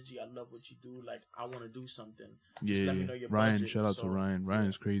the energy. I love what you do. Like, I want to do something. Just Yeah, let me know your Ryan. budget." Shout out So, to Ryan.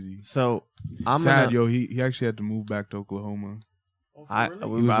 Ryan's crazy. So I'm Sad, gonna. yo. He actually had to move back to Oklahoma. Oh, for I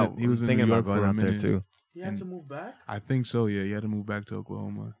really? He was in thinking New about York going for a out there minute. too. He had to move back. I think so. Yeah, he had to move back to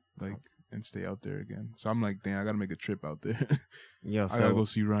Oklahoma, like, and stay out there again. So I'm like, damn, I gotta make a trip out there. Yo, I gotta go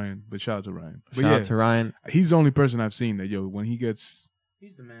so see Ryan. But shout out to Ryan. But shout yeah, out to Ryan. he's the only person I've seen that yo, when he gets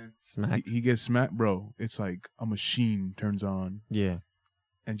He's the man. Smack. he gets smacked, bro. It's like a machine turns on, Yeah.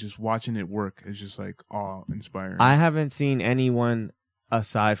 and just watching it work is just like awe inspiring. I haven't seen anyone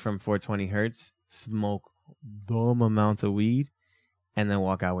aside from 420 Hertz smoke dumb amounts of weed and then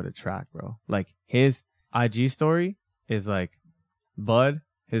walk out with a track, bro. Like his IG story is like Bud,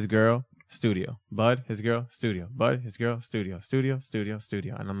 his girl, studio. Bud, his girl, studio. Bud, his girl, studio. Studio, studio,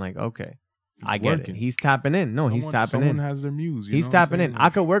 studio. And I'm like, okay, I get working. it. He's tapping in. No, he's tapping someone in. has their muse. You He's know what I'm tapping in. saying? I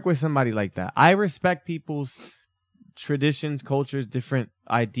could work with somebody like that. I respect people's traditions, cultures, different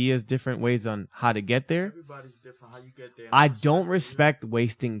ideas, different ways on how to get there. Everybody's different. How you get there? I don't respect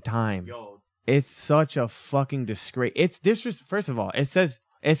wasting time. Yo, It's such a fucking disgrace. It's disrespect. First of all, it says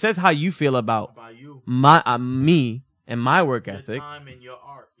how you feel about about you, me and my work your ethic. time and your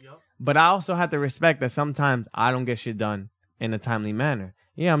art. Yo, But I also have to respect that sometimes I don't get shit done in a timely manner.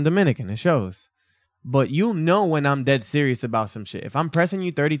 Yeah, I'm Dominican. It shows. But you'll know when I'm dead serious about some shit. If I'm pressing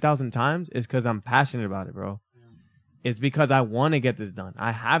you 30,000 times, it's because I'm passionate about it, bro. It's because I want to get this done.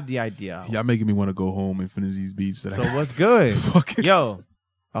 I have the idea. Y'all making me want to go home and finish these beats. That So I what's good? Fucking- Yo,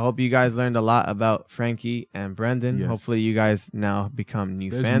 I hope you guys learned a lot about Frankie and Brendan. Yes. Hopefully you guys now become new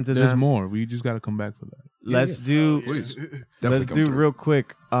There's, fans of there's them. more. We just got to come back for that. Let's do Please. let's Definitely come do through. real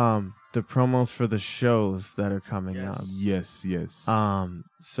quick the promos for the shows that are coming up. Yes, yes.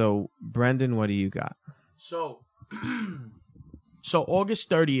 So Brendan, what do you got? so so August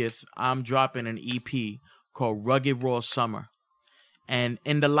 30th, I'm dropping an EP called Rugged Raw Summer. And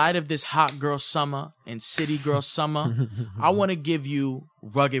in the light of this hot girl summer and city girl summer, I want to give you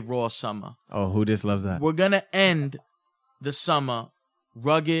Rugged Raw Summer. Oh, who just loves that? We're going to end the summer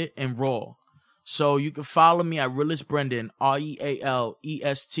rugged and raw. So you can follow me at Realest Brendan,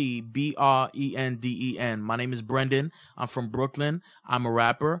 RealestBrenden. My name is Brendan. I'm from Brooklyn. I'm a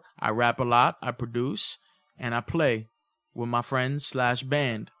rapper. I rap a lot. I produce and I play with my friends /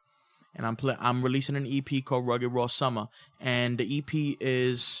 band. And I'm releasing an EP called Rugged Raw Summer. And the EP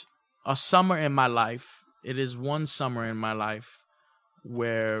is a summer in my life. It is one summer in my life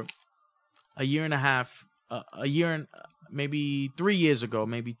where maybe 3 years ago,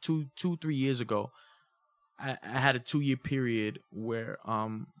 maybe 3 years ago, I had a 2-year period where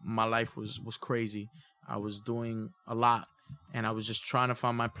my life was crazy. I was doing a lot, and I was just trying to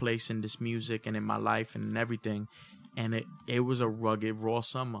find my place in this music and in my life and in everything. And it was a rugged, raw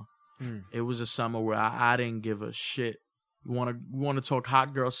summer. It was a summer where I didn't give a shit. You want to talk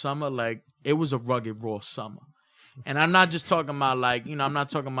hot girl summer? Like, it was a rugged, raw summer. And I'm not just talking about like, I'm not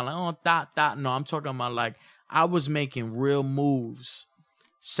talking about like, oh, that. No, I'm talking about like, I was making real moves,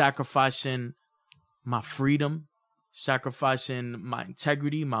 sacrificing my freedom, sacrificing my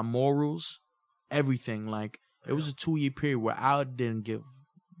integrity, my morals, everything. Like, it was a 2-year period where I didn't give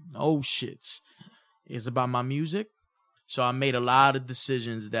no shits. It's about my music. So I made a lot of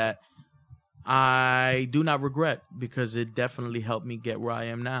decisions that I do not regret because it definitely helped me get where I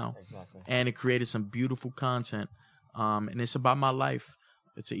am now. Exactly. And it created some beautiful content. And it's about my life.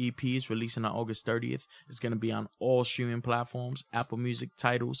 It's an EP. It's releasing on August 30th. It's going to be on all streaming platforms: Apple Music,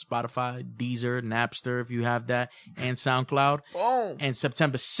 Tidal, Spotify, Deezer, Napster, if you have that, and SoundCloud. Boom. And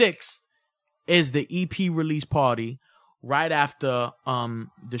September 6th is the EP release party right after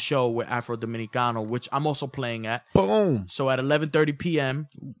the show with Afro Dominicano, which I'm also playing at. Boom. So at 11:30 p.m.,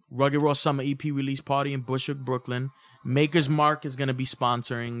 Rugged Raw Summer EP release party in Bushwick, Brooklyn. Maker's Mark is going to be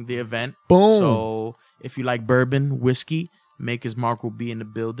sponsoring the event. Boom. So if you like bourbon, whiskey, Maker's Mark will be in the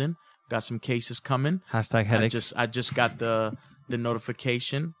building. Got some cases coming. #headaches. I just got the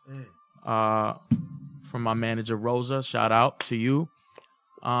notification from my manager Rosa. Shout out to you.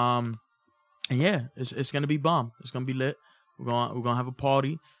 And yeah, it's gonna be bomb. It's gonna be lit. We're gonna have a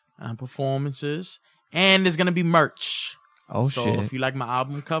party and performances, and there's gonna be merch. Oh so shit! if you like my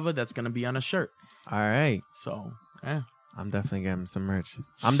album cover, that's gonna be on a shirt. All right. So yeah. I'm definitely getting some merch.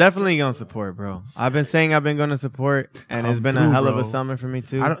 I'm definitely going to support, bro. I've been saying I've been going to support, and it's been a hell of a summer for me,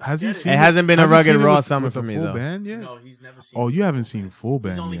 too. Has he seen it hasn't been a rugged, raw summer for me, though. Band yet? No, he's never seen Oh, you haven't seen full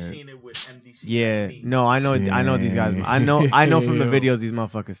band He's only yet. seen it with MDC. Yeah. No, I know these guys. I know from the videos these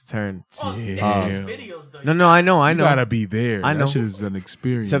motherfuckers turn. Videos, though. No, I know. You gotta be there. I know. That shit is an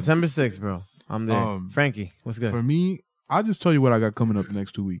experience. September 6th, bro. I'm there. Frankie, what's good? For me, I'll just tell you what I got coming up the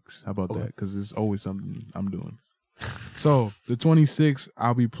next 2 weeks. How about that? Because there's always something I'm doing. So the 26th,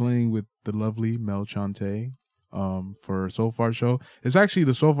 I'll be playing with the lovely Mel Chante for So Far Show. It's actually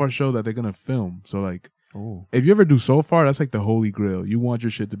the So Far Show that they're gonna film. So like, if you ever do So Far, that's like the holy grail. You want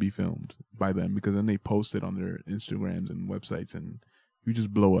your shit to be filmed by them because then they post it on their Instagrams and websites, and you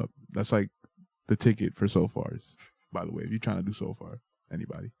just blow up. That's like the ticket for So Fars. By the way, if you're trying to do So Far,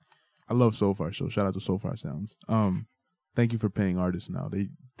 anybody, I love So Far Show. Shout out to So Far Sounds. Thank you for paying artists now. They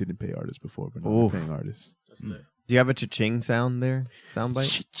didn't pay artists before, but now they're paying artists. Do you have a cha-ching sound there? Soundbite?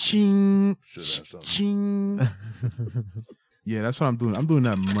 Cha-ching. Cha-ching. Yeah, that's what I'm doing. I'm doing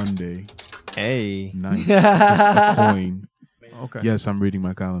that Monday. Hey. Nice. Just a coin. Okay. Yes, I'm reading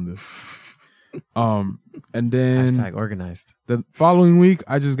my calendar. And then # organized. the following week,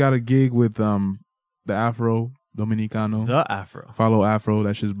 I just got a gig with the Afro Dominicano. The Afro. Follow Afro.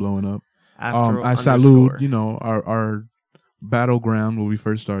 That shit's blowing up. Afro I salute, our battleground where we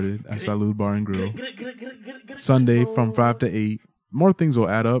first started. I salute Bar and Grill. Sunday from 5 to 8. More things will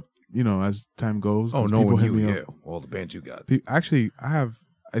add up, as time goes. Oh, no, people hit me yeah. up. All the bands you got. Actually, I have.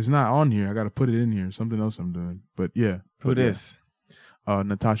 It's not on here. I got to put it in here. Something else I'm doing. But yeah. Who this?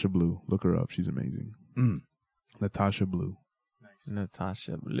 Natasha Blue. Look her up. She's amazing. Natasha Blue. Nice.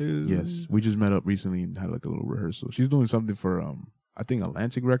 Natasha Blue. Yes. We just met up recently and had like a little rehearsal. She's doing something for, I think,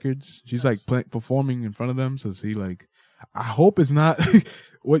 Atlantic Records. She's like performing in front of them. So she like, I hope it's not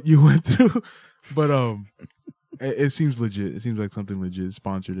what you went through, but it seems legit. It seems like something legit,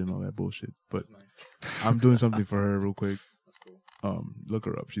 sponsored and all that bullshit. But I'm doing something for her real quick. Look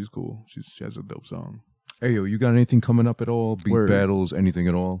her up. She's cool. She has a dope song. Hey, yo, you got anything coming up at all? Beat battles, anything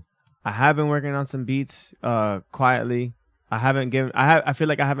at all? I have been working on some beats quietly. I feel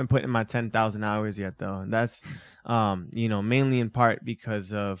like I haven't put in my 10,000 hours yet, though. And that's, mainly in part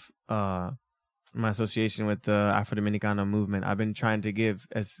because of my association with the Afro Dominicano movement. I've been trying to give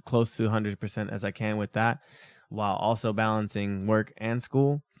as close to 100% as I can with that, while also balancing work and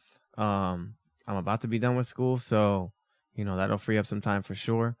school. I'm about to be done with school, so that'll free up some time for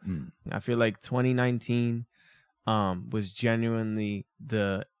sure. I feel like 2019 was genuinely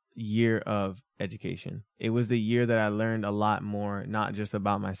the year of education. It was the year that I learned a lot more, not just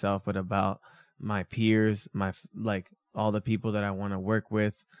about myself, but about my peers, all the people that I want to work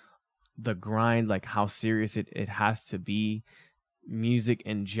with, the grind, like how serious it has to be, music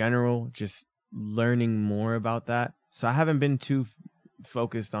in general, just learning more about that. So I haven't been too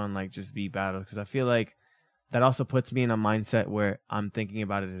focused on like just beat battles, because I feel like that also puts me in a mindset where I'm thinking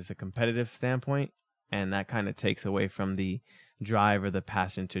about it as a competitive standpoint, and that kind of takes away from the drive or the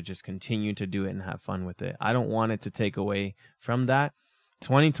passion to just continue to do it and have fun with it. I don't want it to take away from that.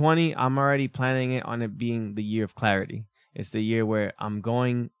 2020, I'm already planning it on it being the year of clarity. It's the year where I'm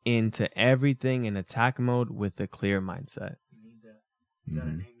going into everything in attack mode with a clear mindset. You need that. You gotta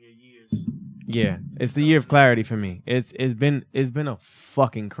name your years. Yeah, it's the year of clarity for me. It's been a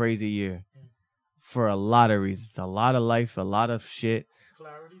fucking crazy year for a lot of reasons. A lot of life, a lot of shit.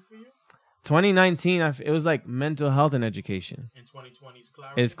 Clarity for you? 2019, it was like mental health and education. In 2020's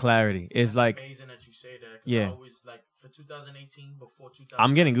clarity? It's clarity. It's That's like amazing that you say that. Yeah. I always, like, for 2018, before 2019.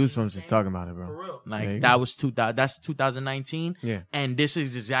 I'm getting goosebumps just talking about it, bro. For real. There you Like, go. that's 2019. Yeah. And this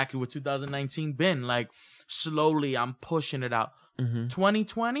is exactly what 2019 been. Like, slowly, I'm pushing it out. Mm-hmm.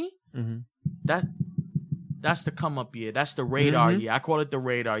 2020, Mm-hmm. that's the come up year. That's the radar Mm-hmm. year. I call it the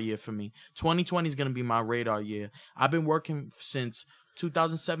radar year for me. 2020 is going to be my radar year. I've been working since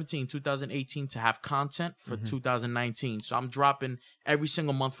 2017, 2018 to have content for 2019. So I'm dropping every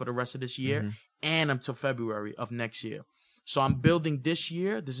single month for the rest of this year and until February of next year. So I'm building this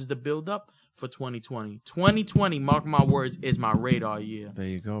year. This is the build up for 2020. 2020, mark my words, is my radar year. There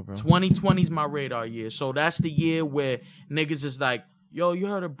you go, bro. 2020 is my radar year. So that's the year where niggas is like, yo, you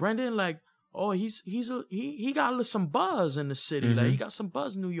heard of Brendan? Like, oh, he got some buzz in the city. Like, he got some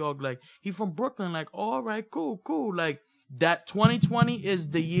buzz in New York. Like, he from Brooklyn. Like, all right, cool. Like, that 2020 is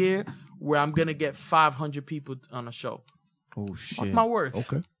the year where I'm gonna get 500 people on a show. Oh shit. Mark my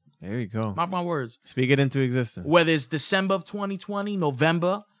words. Okay. There you go. Mark my words. Speak it into existence. Whether it's December of 2020,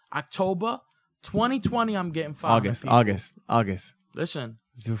 November, October, 2020, I'm getting 500 people. August. Listen,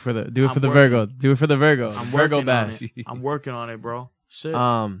 Do it for the working. Virgo. Do it for the Virgo. I'm Virgo working on bash. it. I'm working on it, bro. Shit.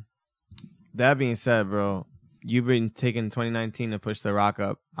 That being said, bro, you've been taking 2019 to push the rock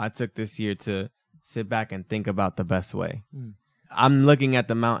up. I took this year to sit back and think about the best way. I'm looking at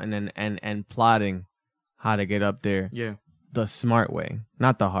the mountain and plotting how to get up there Yeah. the smart way,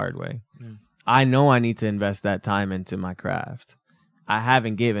 not the hard way. I know I need to invest that time into my craft. I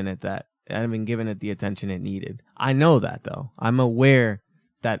haven't given it the attention it needed. I know that, though. I'm aware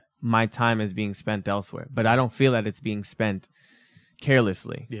that my time is being spent elsewhere, but I don't feel that it's being spent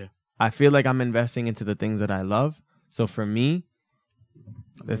carelessly. Yeah. I feel like I'm investing into the things that I love. So for me,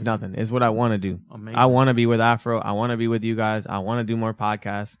 there's nothing. It's what I want to do. Amazing. I want to be with Afro. I want to be with you guys. I want to do more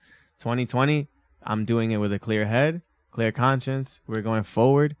podcasts. 2020, I'm doing it with a clear head, clear conscience. We're going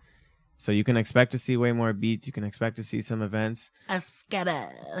forward. So you can expect to see way more beats. You can expect to see some events. Let's get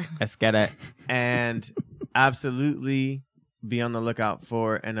it. And absolutely be on the lookout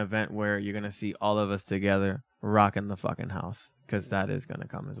for an event where you're going to see all of us together rocking the fucking house, because that is going to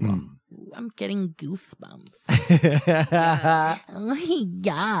come as well. I'm getting goosebumps.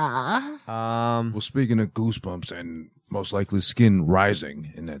 Well, speaking of goosebumps and most likely skin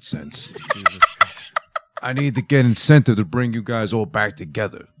rising in that sense, I need to get incentive to bring you guys all back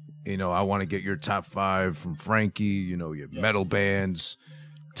together. You know, I want to get your top 5 from Frankie, you know, your metal bands,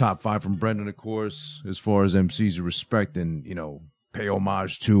 top 5 from Brendan, of course, as far as MCs you respect and, you know, pay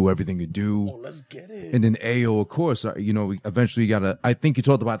homage to everything you do. Oh, let's get it. And then AO, of course, you know, we eventually got to, I think you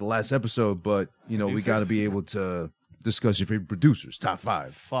talked about the last episode, but, you know, we got to be able to discuss your favorite producers, top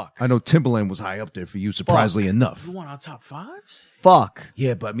 5. Fuck. I know Timbaland was high up there for you, surprisingly enough. You want our top 5s? Fuck.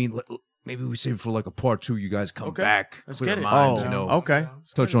 Yeah, but I mean, maybe we save it for like a part 2. You guys come Okay. back, Let's clear get it. minds, Oh, you know. okay.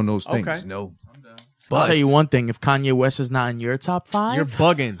 Let's touch on those things, Okay. you know. I'll tell you one thing. If Kanye West is not in your top 5, You're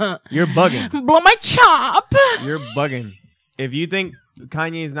bugging. You're bugging. blow my chop. You're bugging. If you think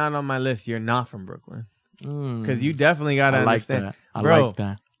Kanye is not on my list, you're not from Brooklyn. Because you definitely got to I like understand. that. I Bro, like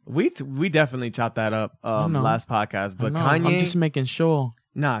that. we definitely chopped that up know. last podcast. But No, Kanye, I'm just making sure.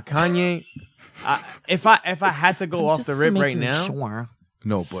 Kanye. If I had to go off the rip right now, Sure.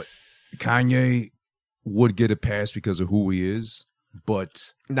 No, but Kanye would get a pass because of who he is,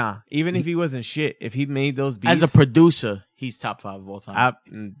 but even if he wasn't shit, if he made those beats As a producer, he's top 5 of all time.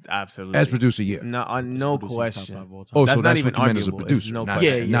 absolutely as producer, yeah. no Producer's question. top 5 of all time. Oh, That's so not that's even what you meant as a arguable. producer, It's no not,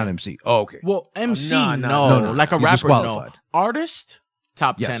 question. not MC. Oh, okay. Well, MC, no, no. no. Like a He's rapper, no. disqualified. Artist,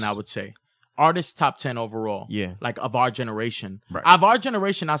 top Yes. 10, I would say. Artist, top 10 overall. Yeah. Like of our generation. Right. Of our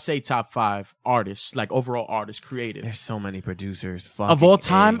generation, I say top 5 artists, like overall artists, creative. There's so many producers. Of all Fucking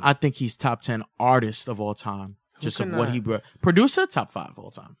time, A. I think he's top 10 artist of all time. Just of what he brought. Producer, top 5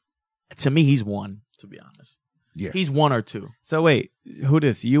 all time. To me, he's 1, to be honest. Yeah. He's 1 or 2. So wait, who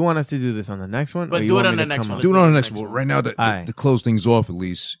this? You want us to do this on the next one? But or you do it want on me the to next come one. up? Do it on the next Next one. one. Right now, Aye. to close things off, at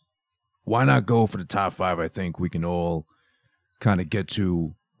least, why not go for the top 5? I think we can all kind of get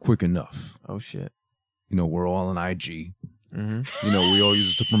to quick enough. Oh shit. You know, we're all on IG. Mm-hmm. You know, we all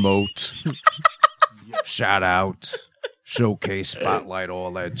use it to promote, shout out, showcase, spotlight,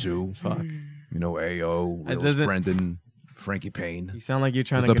 all that too. Fuck. You know, AO, It Reels doesn't- Brendan, Frankie Payne. You sound like you're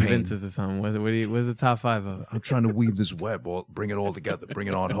trying With to the convince pain. us of something. What's the top 5 of? I'm trying to weave this web, bring it all together, bring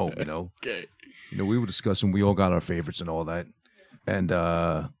it on home, you know? Okay. You know, we were discussing, we all got our favorites and all that. And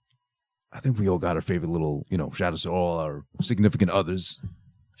I think we all got our favorite little, you know, shout outs to all our significant others.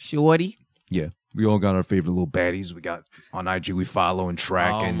 Shorty. Yeah. We all got our favorite little baddies. We got on IG, we follow and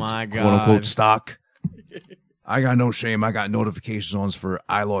track Oh and my quote unquote God. stock. I got no shame. I got notifications on for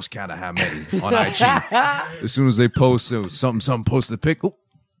I lost count of how many on IG. As soon as they post something posted a pic, oop,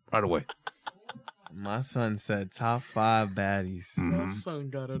 right away. My son said top 5 baddies. My son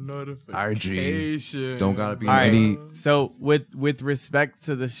got a notification. IG. Don't gotta be All right. any. So with respect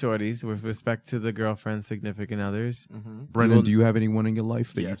to the shorties, with respect to the girlfriends, significant others, Brendan, do you have anyone in your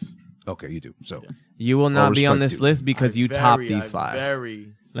life that Yes. Okay, you do. So you will not be on respect this you. list because you top these 5.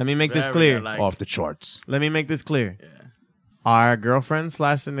 Very. Let me make this very, clear. like- off the charts. Let me make this clear. Yeah. Our girlfriends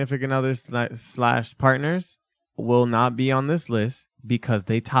 / significant others / partners will not be on this list because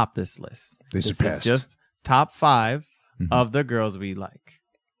they top this list. They This surpassed. is just top 5 of the girls we like.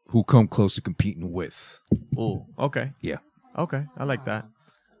 Who come close to competing with? Ooh, okay. Yeah. Okay, I like that.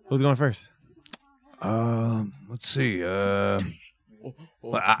 Who's going first? Let's see.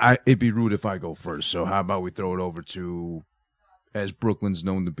 It'd be rude if I go first. So how about we throw it over to, as Brooklyn's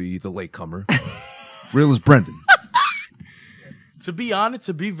known to be, the latecomer, Real as Brendan. To be honest,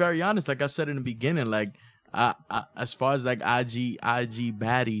 to be very honest, like I said in the beginning, like I as far as like IG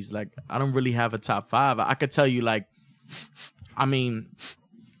baddies, like I don't really have a top 5. I could tell you, like, I mean,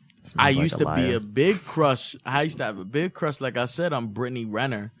 I like used a to be liar. a big crush. I used to have a big crush, like I said, on Brittany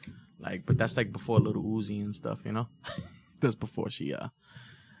Renner, like, but that's like before Little Uzi and stuff, you know. That's before she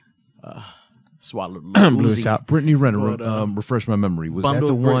swallowed Lil Blue Uzi. Shop. Brittany Renner, But, refresh my memory. Was that Bundle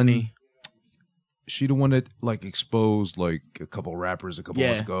the one? Brittany. She the one that like exposed like a couple rappers a couple Yeah.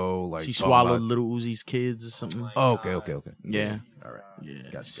 months ago? Like She talking swallowed about- Little Uzi's kids or something. Oh, okay. Yeah. All right.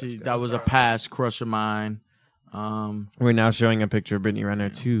 Yeah. That was a past crush of mine. We're now showing a picture of Brittany Renner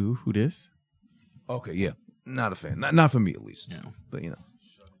to who this? Okay, yeah. Not a fan. Not for me at least. Yeah. But you know.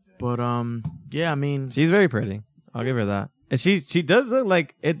 But yeah, I mean, She's very pretty. I'll give her that. And she does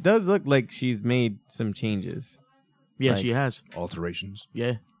look like she's made some changes. yeah, like- she has. Alterations.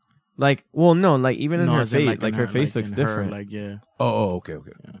 Yeah. Like, well, no, like even in No, her as in, face, like in her face like looks in her, different. like, yeah. Oh, okay. Her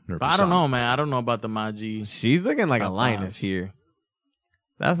But I persona. don't know, man. I don't know about the Maji. She's looking like a Top lioness fives. here.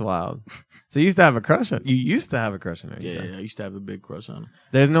 That's wild. So you used to have a crush on? You used to have a crush on her? you Yeah, said. I used to have a big crush on her.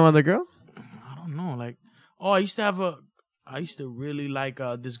 There's no other girl? I don't know, like, I used to really like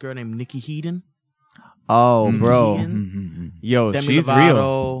this girl named Nikki Heaton. Oh, bro. Heaton. Yo, Demi she's real.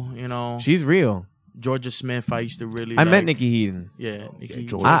 Lovato, you know. She's real. Georgia Smith, I used to really I like. met Nikki Heaton. Yeah, Nikki.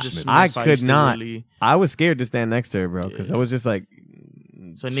 Georgia I, Smith. I used could to not. really- I was scared to stand next to her, bro, because I was just like,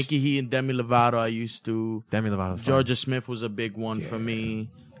 So Nikki Heaton, Demi Lovato, I used to. Demi Lovato's fine. Georgia Smith was a big one for me.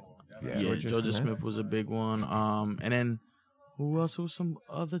 Yeah. Yeah, Georgia Smith was a big one. And then who else was some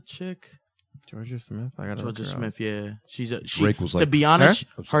other chick? Georgia Smith. I got Georgia girl. Smith, yeah. She Drake was to like- be honest,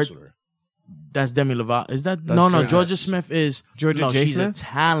 Obsessed with her. that's Demi Lovato. Is that That's no Georgia. Georgia Smith is Georgia no, J. she's Smith?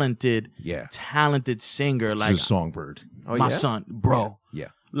 a talented singer. Like She's a songbird. Oh, my yeah? son, bro. Yeah.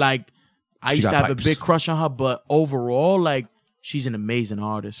 Like I She used to got have pipes. a big crush on her, but overall, like she's an amazing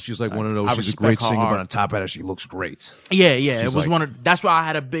artist. She's like one of I those. She's a respect great her singer, art. but on top of that, she looks great. Yeah, She's it was like- one of. That's why I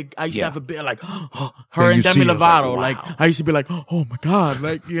had a big. I used to Yeah. have a bit like her Then and you Demi see it, it's like, Lovato. Like, wow. I used to be like, oh my god,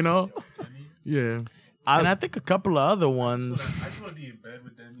 like you know, yeah. And I think a couple of other ones. I just want to be in bed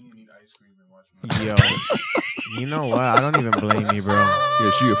with Demi and eat ice cream and watch my. Yo, you know what? I don't even blame you, bro.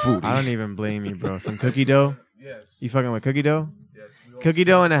 Yeah, she a foodie. I don't even blame you, bro. Some cookie dough. Yes. You fucking with cookie dough? Yes. We all Cookie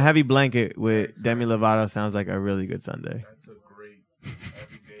dough and a heavy blanket with Demi Lovato sounds like a really good Sunday. That's a great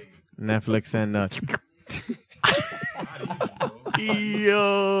every day. Netflix and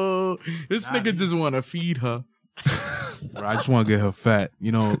Yo, this nigga just want to feed her. Bro, I just want to get her fat.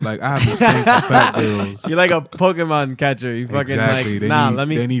 You know, like I have this thing for fat girls. you're like a Pokemon catcher. You fucking Exactly. like They nah.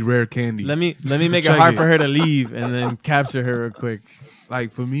 need, they need rare candy. let me make it Check hard it. for her to leave and then capture her real quick.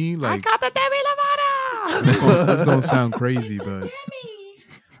 Like for me, like Got the Demi Lovato. it's gonna sound crazy, but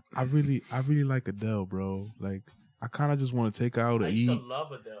I really like Adele, bro. Like I kind of just want to take her out I to used eat. to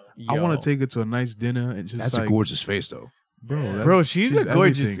love Adele. I Yo. want to take her to a nice dinner and just That's like, a gorgeous face, though. bro. She's a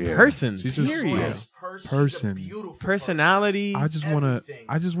gorgeous everything. person. She's just Period. Person. Personality. I just wanna, Everything.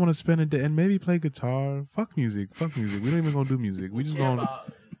 I just wanna spend a day and maybe play guitar. Fuck music. We don't even gonna do music. We just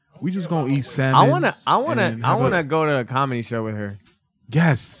gonna eat salmon. I wanna and have a- go to a comedy show with her.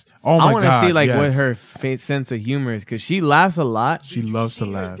 Yes. Oh my I want god. to see like yes. what her sense of humor is because she laughs a lot. She loves to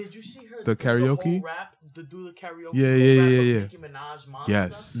laugh. Did you see her The do karaoke? whole rap, to do the karaoke? Yeah, the yeah, whole rap yeah, of yeah. Nicki Minaj, Monster?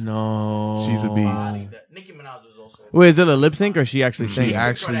 Yes. No, She's a Body beast. that. Nicki Minaj was also. Wait, is it a lip sync or she actually sang She it?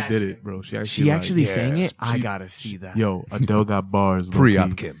 actually did it, bro. She actually, She actually like, sang it. I She- gotta see that. Yo, Adele got bars. Pre-op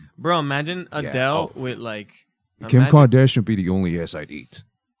low-key. Kim. Bro, imagine Adele Oh. with like Kim imagine- Kardashian would be the only ass I'd eat.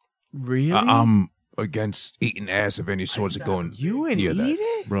 Really? I'm against eating ass of any sorts of going. you would near eat that.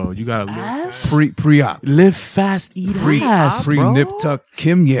 it? Bro, you gotta look. Pre-op. Live fast, eat ass, Pre bro. nip tuck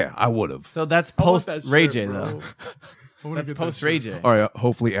Kim. Yeah, I would have. So that's I want post that Ray shirt, J bro. though. That's get post that Ray shirt. J. All right,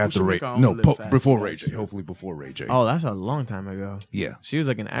 hopefully after should Ray. make our No, own Live Fast before Fast Ray J. shirt. Hopefully before Ray J. Oh, that's a long time ago. Yeah. She was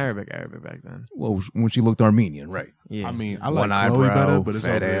like an Arabic back then. Well, when she looked Armenian, right? Yeah. I mean, I like One Chloe eyebrow, better, but it's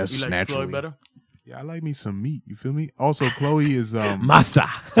fat all good. ass. You like Naturally. Chloe better? Yeah, I like me some meat. You feel me? Also, Chloe is masa.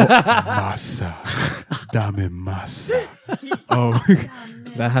 masa, dame masa. Oh,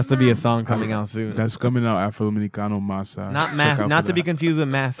 That has to be a song coming out soon. that's coming out. Afro Dominicano masa. Not Check mass, out not for to be that. confused with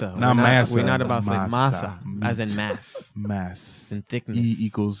massa. Not massa, We're not about like massa. masa, as in Meat. mass mass and thickness. E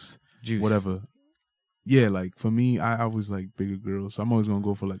equals Juice. whatever. Yeah, like for me, I always like bigger girls, so I'm always gonna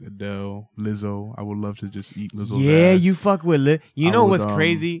go for like Adele, Lizzo. I would love to just eat Lizzo's Yeah, ass. you fuck with Liz. You I know would, what's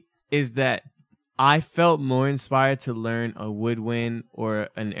crazy is that I felt more inspired to learn a woodwind or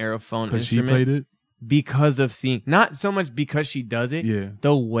an aerophone because she instrument played it. because of seeing, not so much because she does it, Yeah,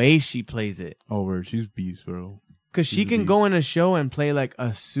 the way she plays it. over. She's beast, bro. Because she She's a can go beast. in a show and play like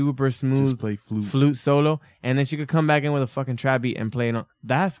a super Just smooth play flute. flute solo, and then she could come back in with a fucking trap beat and play it on.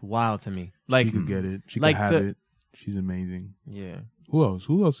 That's wild to me. Like, She could get it. She like could have the- it. She's amazing. yeah. Who else?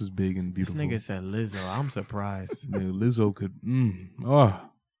 Who else is big and This beautiful? nigga said Lizzo. I'm surprised. Nigga, Lizzo could.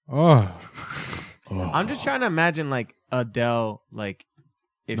 Oh. I'm just trying to imagine like Adele, like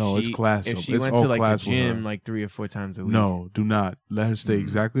if No, she it's class. if she It's went all to like class the with gym her. like 3 or 4 times a week. No, do not let her stay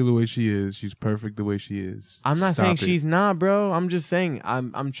exactly the way she is. She's perfect the way she is. I'm not Stop saying it. she's not, bro. I'm just saying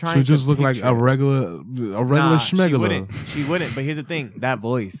I'm trying. She'll to just look like picture a it. regular Nah, she schmegula. wouldn't. She wouldn't. But here's the thing: that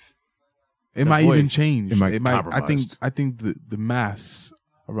voice. It The might even voice. change. It might I think. compromised. I think the mass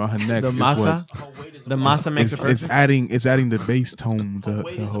around her neck. The is masa, what- the masa makes It's, a it's person. adding the bass tone to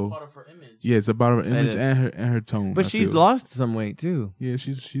Weight her is a whole. part of her image. Yeah, it's about her That image is. and her tone. But I she's feel. lost some weight too. Yeah,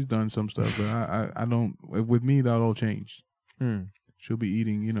 she's done some stuff, but I don't. With me, that'll all change. Hmm. She'll be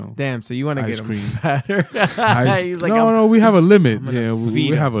eating, Damn. So you want to Ice get him cream. fatter? He's like, no, we have a limit. I'm gonna Yeah, we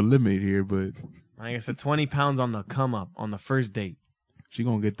feed him. have a limit here, but Like I said, 20 pounds on the come up on the first date. she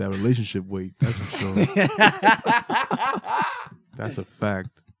gonna get that relationship weight. That's for sure. That's a fact.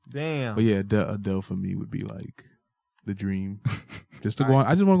 Damn. But yeah, Adele for me would be like the dream. Just to go on.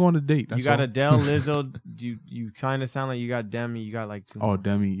 I just want to go on a date. That's You got all. Adele, Lizzo. You kind of sound like you got Demi. You got like 2 Oh, more.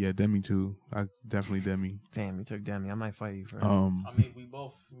 Demi. Yeah, Demi too. I definitely Demi. Damn, you took Demi. I might fight you for it. I mean, we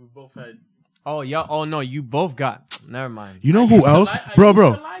both had. Oh, y'all. Oh, no. You both got. Never mind. You know I who used to else, like- I bro? used to Bro,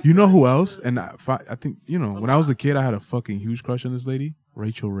 like you know her. who else? And I think when I was a kid, I had a fucking huge crush on this lady,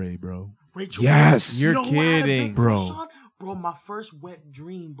 Rachel Ray, bro. Rachel. Yes. You're You know who I had a big kidding. Bro. crush on? Bro, my first wet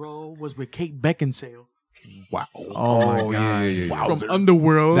dream, bro, was with Kate Beckinsale. Wow. Oh, my God. Yeah. From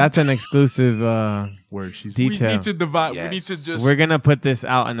Underworld. That's an exclusive Word, she's detail. We need to divide. Yes. We need to just. We're going to put this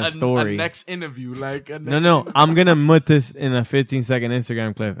out in a story. A next interview, like a No, next no. interview. I'm going to put this in a 15-second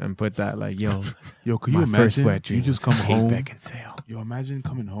Instagram clip and put that like, yo, Yo, could my you first imagine? wet dream You just was come Kate home. Beckinsale. Yo, imagine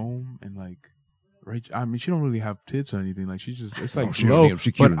coming home and like Rachel. I mean, she don't really have tits or anything. Like she just, it's like Oh, she low. don't.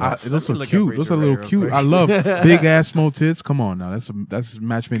 She cute but enough. it looks so Let me look cute. up Looks a Rachel little Ray real cute. quick. I love big ass small tits. Come on now, that's a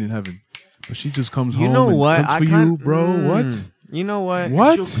match made in heaven. But she just comes You home know and what? cooks for you, bro. What? You know what?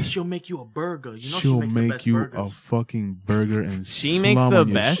 What? She'll make you a burger. You know She'll she makes the make best you burgers. a fucking burger and She slum makes the on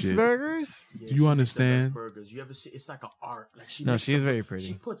your best shit. burgers? Yeah, Do she you makes the understand? best burgers. You ever see? It's like an art. Like she. No, makes she's the- very She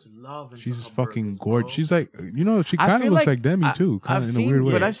pretty. puts love into She's her fucking burgers, gorgeous. bro. She's like, she I kind of feel looks like Demi too, kind I've of in seen, a weird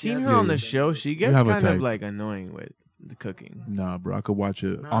way. but I've seen her on the show. She gets have a kind of type. like annoying with the cooking. Nah, bro, I could watch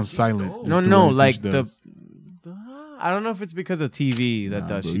it Nah, on she's silent. dope. just No, the no, way like she the. does. I don't know if it's because of TV that Nah,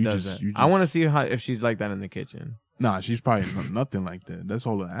 does bro, she you does just- that. you I want to just- see how if she's like that in the kitchen. Nah, she's probably nothing like that. That's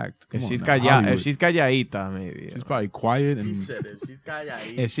all the act. Come If on she's now, if Hollywood. she's calladita, maybe. She's probably quiet He and said if she's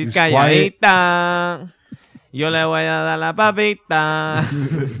calladita. If she's She's quiet. calladita, yo le voy a dar la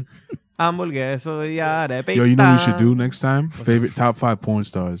papita. Hamburgueso y arepita. yo, you know what we should do next time? Favorite top 5 porn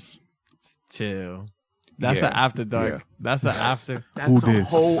stars. Chill. That's Yeah. an after dark. Yeah. That's an after. That's Who a this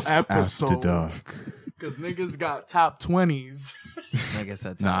whole after episode. dark? Because niggas got top 20s. I guess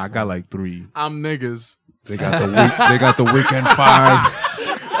that's Nah, I got like 3. I'm niggas. They got the weekend 5.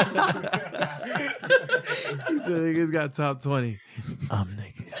 So niggas got top 20. I'm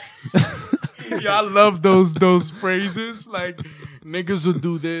niggas. Yeah, I love those phrases. Like, niggas will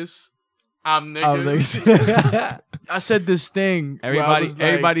do this. I'm niggas. I said this thing. where I was like-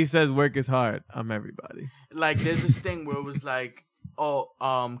 Everybody says work is hard. I'm everybody. Like, there's this thing where it was like,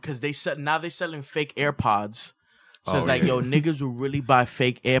 because they're selling fake AirPods. So it's like, yo, niggas will really buy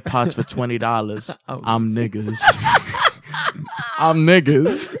fake AirPods for $20. I'm niggas. I'm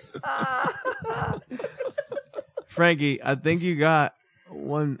niggas. Frankie, I think you got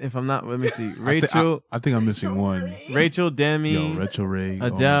one. If I'm not, let me see. Rachel, I think I'm missing one. Rachel, Demi, Yo, Retro Ray. Oh my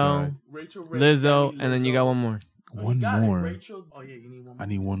Adele, God. Rachel Ray, Lizzo, Demi, and then you got one more. One got it, more. Rachel. Oh yeah, you need one more. I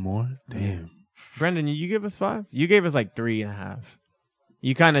need one more. Damn. Brendan, you give us 5? You gave us like 3.5.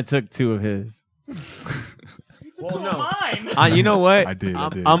 You kind of took 2 of his. Well, no. You know what? I did.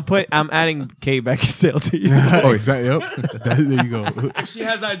 I'm adding Kate Beckinsale to you. Oh, exactly. Yep. There you go. If she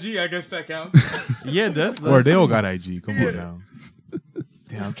has IG, I guess that counts. Yeah, that's Or they all got IG. Come on now.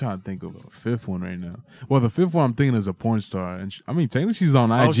 Damn, I'm trying to think of a 5th one right now. Well, the 5th one I'm thinking is a porn star, and I mean, technically she's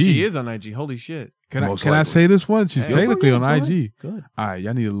on IG. Oh, she is on IG. Holy shit. Can Most I likely. say this one? She's Hey. technically on Go ahead. IG. Good. All right,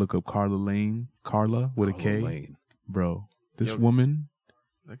 y'all need to look up Carla Lane. Carla with a K, Lane. bro. This Yo. woman.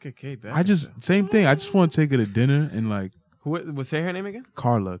 Look at Kate Beckinsale. I just same thing. I just want to take her to dinner and like Would say her name again?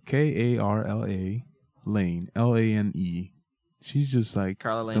 Carla Karla Lane Lane. She's just like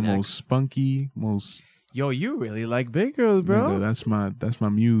Carla the Lane most X. spunky, most. Yo, you really like big girls, bro. Nigga, that's my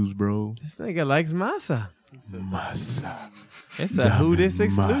muse, bro. This nigga likes masa. Masa. It's a Who This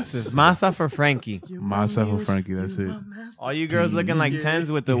exclusive. Masa for Frankie. Myself and Frankie, that's it. All you girls looking like 10s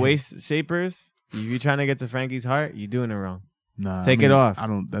with the waist shapers, if you're trying to get to Frankie's heart, you're doing it wrong. Nah, Take it off. I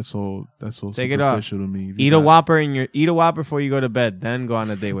don't. That's all. That's all Take it off. superficial to me. If you Eat a got- Whopper eat a Whopper before you go to bed, then go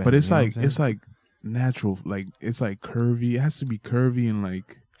on a date with But him, it's you know like what I'm saying? natural. Like it's like curvy. It has to be curvy and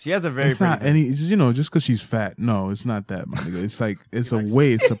like. She has a very It's not pretty any. Just because she's fat. No, it's not that, my nigga. It's like it's a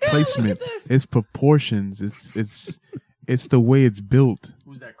way. It's a placement. It's proportions. It's the way it's built.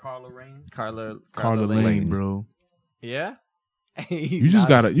 Who's that? Carla Rain. Carla Lane, bro. Yeah? You just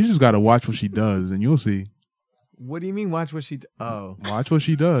gotta watch what she does, and you'll see. What do you mean watch what she Oh. Watch what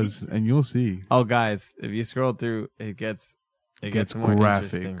she does, and you'll see. Oh guys, if you scroll through, it gets more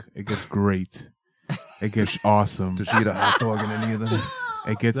graphic. interesting. It gets great. It gets awesome. Does she eat a hot dog in any of them?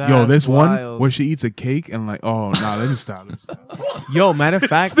 It gets That's this one wild. where she eats a cake and like, oh nah, let me stop. Yo, matter of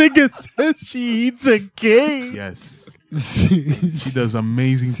fact, nigga says she eats a cake. Yes, she does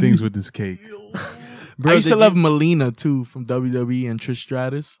amazing things with this cake. I used to did love Melina too from WWE and Trish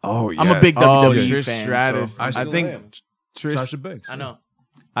Stratus. Oh yeah. I'm a big WWE Trish fan. Stratus. So I I still think am. Trish. Sasha Banks. I know.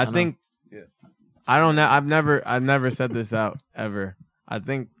 I know. think. Yeah. I don't know. I've never said this out ever. I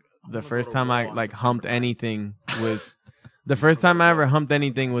think the first time I like humped anything was the first time I ever humped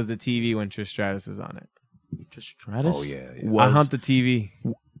anything was the TV when Trish Stratus was on it. Trish Stratus. Oh yeah. I humped the TV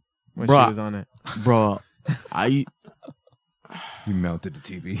when Bruh. she was on it. bro. I You mounted the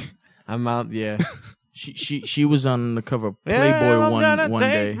TV. I'm out. Yeah. she was on the cover of Yeah, Playboy I'm gonna one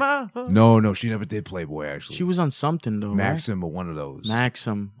take day. my- No, she never did Playboy actually. She was on something though. Maxim or one of those. Right?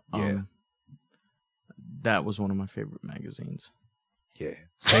 Maxim. Yeah. That was one of my favorite magazines. Yeah.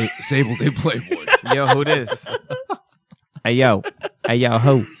 Sable did Playboy. Yo, who this? Hey yo,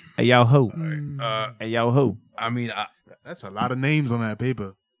 who? Hey yo, who? Hey yo, who? I mean, That's a lot of names on that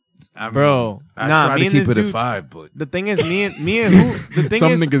paper. Bro, I nah, try me to and keep this it dude. at 5, but The thing is, me and who? The thing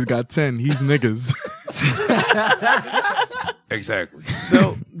Some is, niggas got 10. He's niggas. exactly.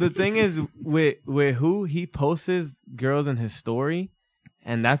 so the thing is with who he posts girls in his story,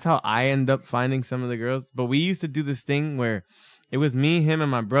 and that's how I end up finding some of the girls. But we used to do this thing where it was me, him,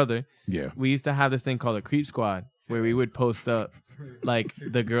 and my brother. Yeah. We used to have this thing called a creep squad where we would post up like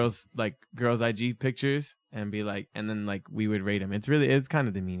the girls IG pictures and be like, and then like we would rate them. It's kind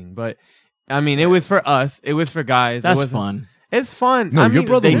of demeaning, but I mean, it was for us. It was for guys. That's it wasn't- fun. It's fun. No, I your mean,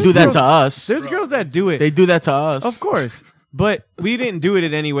 brother They was do that girls- to us. There's girls that do it. They do that to us. Of course. But we didn't do it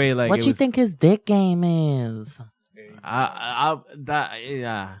in any way like What it you was, think his dick game is?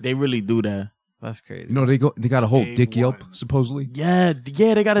 yeah, They really do that. that's crazy. You know they got a whole Day dick Yelp one. supposedly. Yeah,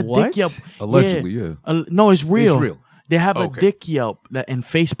 they got a What? dick Yelp. Allegedly, yeah. No, it's real. It's real. They have Okay. a dick Yelp that in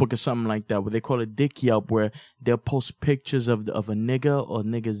Facebook or something like that, where they call it dick Yelp, where they'll post pictures of a nigga or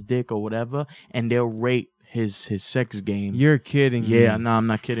nigga's dick or whatever, and they'll rate his sex game. You're kidding. Yeah, me. no, I'm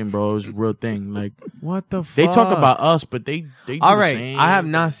not kidding, bro. It was a real thing. Like, What the fuck? they talk about us, but they do All the right, same. I have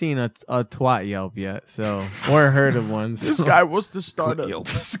not seen a twat Yelp yet, so or heard of one. This so. guy wants to start a Yelp.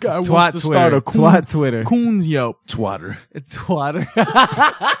 this guy Twat wants to start a Twitter. Twat Twitter. Coons Yelp. Twatter. Twatter.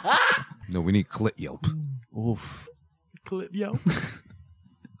 No, we need Clit Yelp. Oof. Clip Yelp.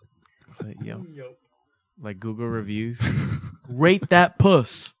 Yelp. Like Google reviews. Rate that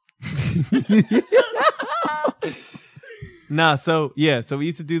puss. Nah, so we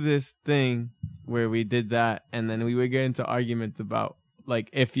used to do this thing where we did that, and then we would get into arguments about like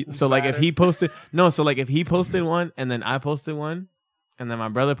if he posted one, and then I posted one, and then my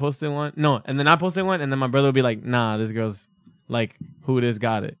brother posted one, and then I posted one, and then my brother would be like, nah, this girl's like, who this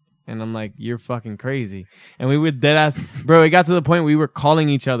got it? And I'm like, you're fucking crazy. And we would dead ass, bro. It got to the point we were calling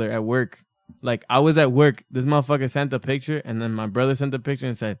each other at work. Like I was at work, this motherfucker sent a picture, and then my brother sent a picture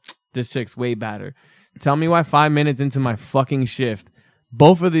and said, this chick's way better. Tell me why 5 minutes into my fucking shift,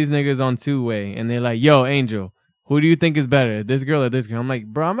 both of these niggas on two-way, and they're like, yo, Angel, who do you think is better, this girl or this girl? I'm like,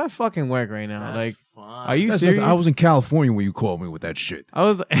 bro, I'm at fucking work right now. That's like, fun. are you serious? I was in California when you called me with that shit. I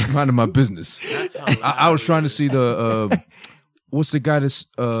was Minding my business. That's I was trying to see the what's the guy that's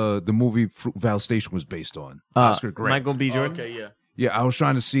the movie Fruitvale Station was based on? Oscar Grant. Michael B. Jordan. Okay, yeah. Yeah, I was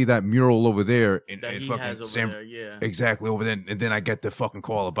trying to see that mural over there in That he fucking has over San there, yeah. Exactly over there, and then I get the fucking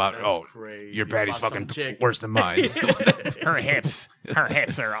call about That's crazy. your baddie's About fucking some chick. worse than mine. Her hips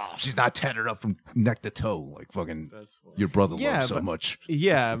are off. She's not tatted up from neck to toe like fucking That's funny. your brother Yeah, loves so but- much.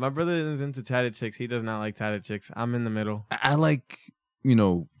 Yeah, my brother is into tatted chicks. He does not like tatted chicks. I'm in the middle. I like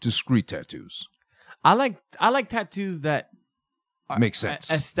discreet tattoos. I like tattoos that are Makes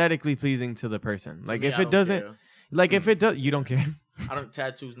sense. aesthetically pleasing to the person. Like Me, if I it don't doesn't, care. like if it does, you don't care. I don't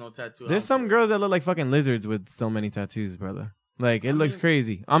tattoos, no tattoo. I There's don't some care. girls that look like fucking lizards with so many tattoos, brother. Like it looks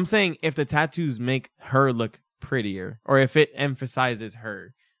crazy. I'm saying if the tattoos make her look prettier, or if it emphasizes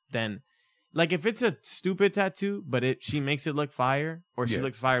her, then like if it's a stupid tattoo, but she makes it look fire, or she Yeah.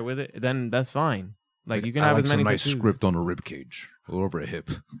 looks fire with it, then that's fine. Like you can I have like as many some nice tattoos. script on a rib cage or over a hip.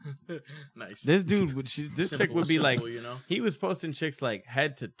 Nice. This dude, this chick would be like, Simple, you know? he was posting chicks like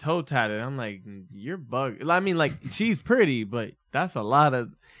head to toe tatted. I'm like, you're bugged. I mean, like she's pretty, but that's a lot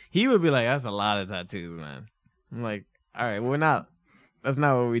of. He would be like, that's a lot of tattoos, man. I'm like, all right, we're not. That's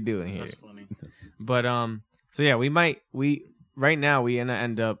not what we're doing here. That's funny. But so yeah, we right now we gonna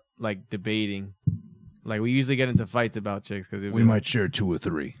end up like debating. Like we usually get into fights about chicks because We might share 2 or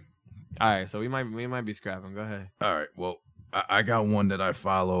 3. All right, so we might be scrapping. Go ahead. All right. Well, I got one that I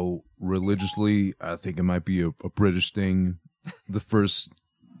follow religiously. I think it might be a British thing. The first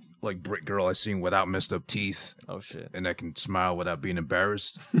like Brit girl I seen without messed up teeth Oh shit. and that can smile without being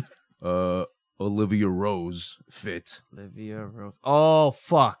embarrassed. Olivia Rose fit. Olivia Rose. Oh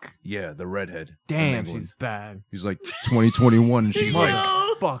fuck. Yeah, the redhead. from Damn, England. she's bad. She's like 2021 and she's like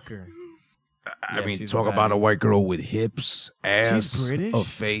Fucker. I Yeah, mean, she's talk a about a baddie. white girl with hips, ass, British? a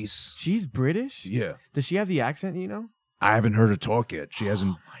face. She's British. Yeah. Does she have the accent? You know. I haven't heard her talk yet. She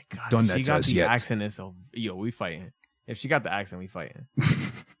hasn't Oh my god. done if that she to got us the yet. accent is so we fighting. If she got the accent, we fighting.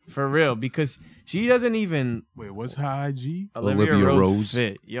 For real, because she doesn't even Wait, what's her IG? Olivia Rose.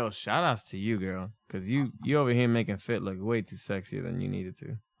 fit. Yo, shout outs to you, girl. Cause you over here making fit look way too sexier than you needed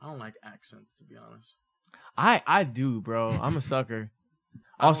to. I don't like accents, to be honest. I do, bro. I'm a sucker.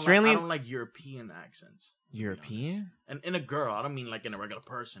 I Australian don't like European accents. to be honest. European? And in a girl, I don't mean like in a regular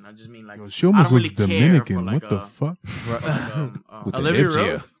person. I just mean like Yo, she almost I don't looks really care Dominican. For like What the fuck? With the Olivia hips, yeah.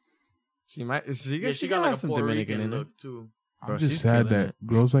 Rose. She might. She Yeah, she got have like a some Puerto Dominican Rican in her. look too. Bro, I'm just she's sad killing that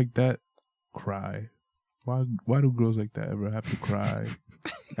girls like that cry. Why do girls like that ever have to cry?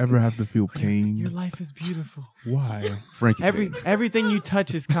 Ever have to feel pain? Your life is beautiful. Why? Frankie pain. Everything you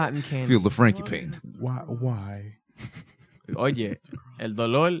touch is cotton candy. Feel the Frankie pain. Why? Oye, el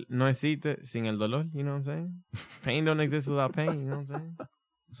dolor no existe sin el dolor. You know what I'm saying? Pain don't exist without pain. You know what I'm saying?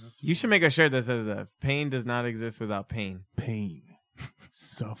 You should make a shirt that says that. Pain does not exist without pain. Pain.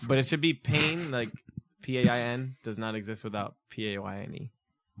 Suffering. But it should be pain, like PAIN, does not exist without PAYNE.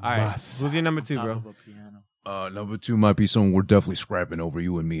 All right. Must. Who's your number two, Top bro? of a piano. Number 2 might be someone we're definitely scrapping over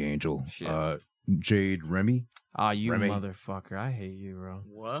you and me, Angel. Shit. Jade Remy. Ah, you Remy. motherfucker. I hate you, bro.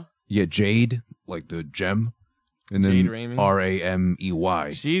 What? Yeah, Jade, like the gem. And Jade then Ramey?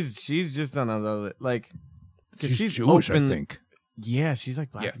 Ramey. She's just on another, like, because she's Jewish, open. I think. Yeah, she's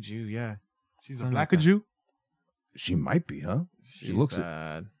like black Yeah. Jew, yeah. She's a Something black like that. Jew? She might be, huh? She's looks it.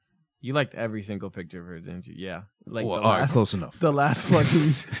 bad. You liked every single picture of her, didn't you? Yeah. Like Well, the all right, last, close enough. the last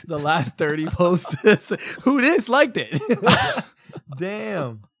fucking, the last 30 posts. Who this liked it?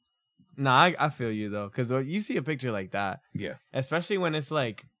 Damn. Nah, I feel you though, because you see a picture like that, Yeah. especially when it's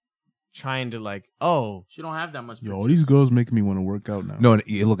like, trying to like, oh, She don't have that much. Yo, all these girls making me want to work out now. No,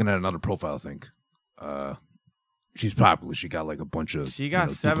 you're looking at another profile, I think. She's popular. She got like a bunch of. she got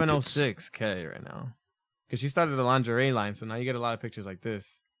duplicates. 706K right now. Because she started the lingerie line, so now you get a lot of pictures like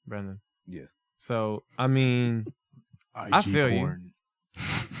this, Brendan. Yeah. So, I mean, IG I feel porn. you.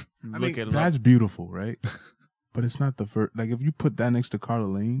 I Look mean, at that's beautiful, right? But it's not the first. Like, if you put that next to Carla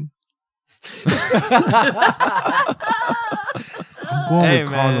Lane, I'm going Hey,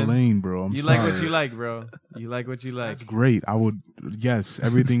 with Carla man. Lane, bro. I'm You sorry. like what you like, bro. You like what you like. That's great. I would, yes,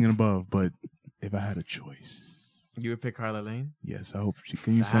 everything and above. But if I had a choice, You would pick Carla Lane? yes, I hope she.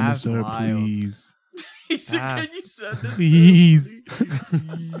 Can you send this That's to her, wild. please? He said, That's- "Can you send this?" Please.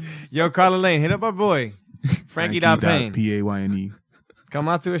 Yo, Carla Lane, hit up our boy, Frankie.Payne. P-A-Y-N-E. Come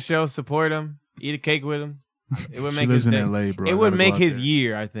out to a show, support him, eat a cake with him. It would She make lives his in day. LA, bro. It I would gotta make go out his there.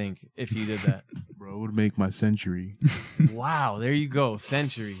 year, I think, if you did that. Bro, it would make my century. Wow, there you go.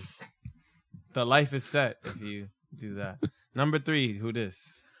 Century. The life is set if you do that. Number 3, who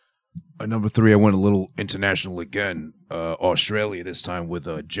this? Number 3, I went a little international again. Australia this time with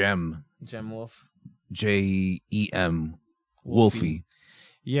Gem, Gem Wolf. Jem Wolfie.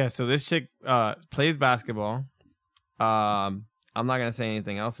 Yeah, so this chick plays basketball. I'm not going to say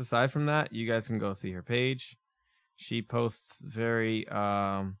anything else aside from that. You guys can go see her page. She posts very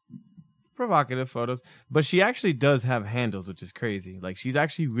provocative photos, but she actually does have handles, which is crazy. Like, she's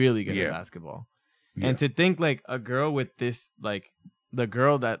actually really good at basketball. Yeah. And to think, like, a girl with this, like, the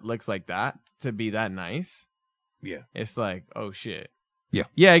girl that looks like that to be that nice, Yeah. it's like, oh, shit. Yeah.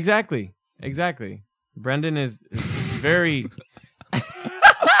 Yeah, exactly. Exactly. Brendan is very...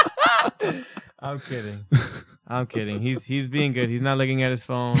 I'm kidding. I'm kidding. He's being good. He's not looking at his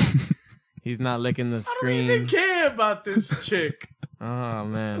phone. He's not licking the I don't screen. even care about this chick. Oh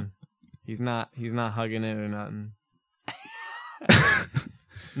man. He's not hugging it or nothing.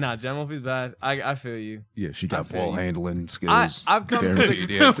 Nah, Gem Wolfie's bad. I feel you. Yeah, she I got feel ball you. handling skills. I've come Guaranteed.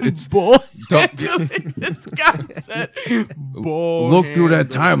 to Yeah, it's Ball don't- handling. This guy said ball. look through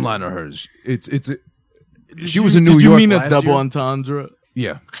that handling. timeline of hers. She was in New Did York. you mean a last double year. entendre?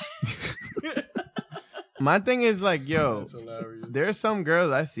 Yeah. My thing is like, yo, there's some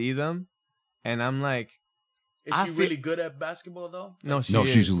girls I see them and I'm like, Is I she feel- really good at basketball though? no, she No, is.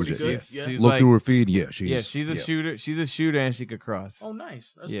 she's pretty legit. good. Yeah. Yeah. She's Look like, through her feed. Yeah, she's a shooter. She's a shooter and she could cross. Oh,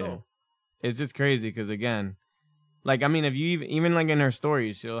 nice. That's Yeah. dope. It's just crazy because again, like I mean, if you even like in her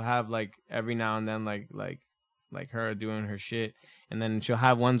stories, she'll have like every now and then like her doing her shit, and then she'll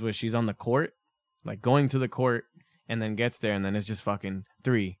have ones where she's on the court, like going to the court, and then gets there, and then it's just fucking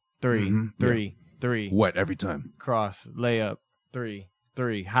three, Mhm. three, Wet every time. cross, layup, three,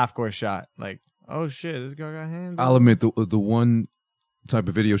 half court shot. Like, oh shit, this girl got hands. I'll admit the one type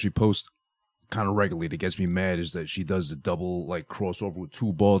of video she posts kind of regularly that gets me mad is that she does the double like crossover with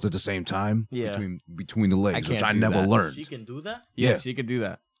 2 balls at the same time Yeah. between the legs, which can't I do never that. learned. She can do that. Yeah, yeah. she could do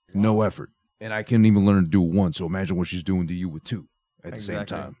that. No effort. And I couldn't even learn to do one, so imagine what she's doing to you with 2 at the same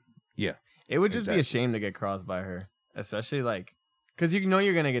Exactly. time. Yeah. It would just be a Exactly. shame to get crossed by her, especially like, because you know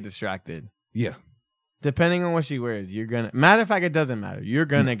you're gonna get distracted. Yeah. Depending on what she wears, you're gonna. Matter of fact, it doesn't matter. You're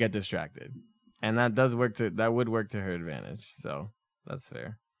gonna get distracted, and that would work to her advantage. So that's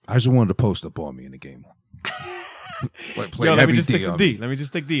fair. I just wanted to post up on me in the game. Like play Yo, let heavy me just D stick some on D. me. Let me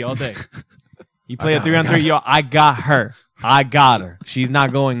just stick D all day. You play a got her, 3-on-3. Yo, I got her. I got her. She's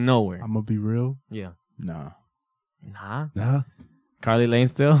not going nowhere. I'm gonna be real. Yeah. Nah, Nah. Nah. Carly Lane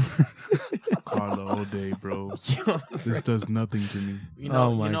still. Carla all day, bro. This does nothing to me. You know.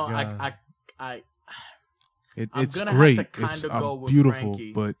 Oh my you know. God. I I'm It's gonna have great. to kinda It's go with beautiful,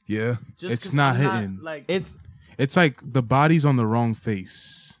 Frankie. but Yeah. just It's 'cause not I'm hitting. like it's like the body's on the wrong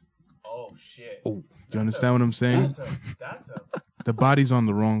face. Oh shit. Oh. Do you understand what I'm saying? The body's on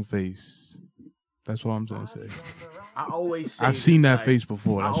the wrong face. That's all I'm trying to say. I always say I've seen this, that like, face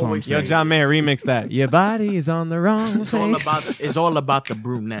before. I That's what I'm always saying. Yo, John Mayer, remix that. Your body is on the wrong face. It's all about the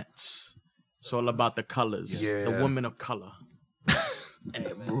brunettes. It's all about the colors. Yeah. The women of color. And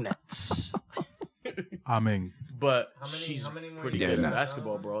the brunettes. Amen. But How many- she's how many more pretty do you good got? at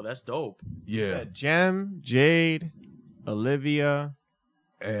basketball, bro. That's dope. Yeah. Jem, Jade, Olivia.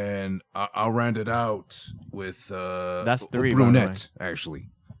 And I'll round it out with That's 3, by the brunette, actually.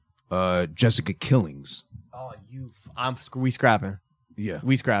 Jessica Killings. Oh, we scrapping. Yeah.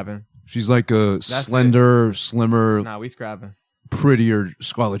 We scrapping. She's like a slender, slimmer, Nah, we scrapping. prettier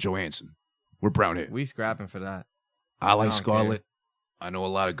Scarlett Johansson with brown hair. We scrapping for that. I like don't Scarlett. I know a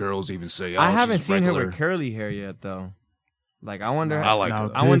lot of girls even say, I she's haven't seen regular. her with curly hair yet, though. Like, I wonder. I like Now,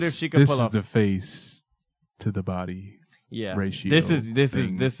 her. I wonder if she could this pull is off- the face to the body yeah. ratio. This is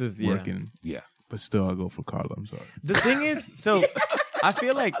thing yeah. working. Yeah. But still, I go for Carla. I'm sorry. The thing is, so I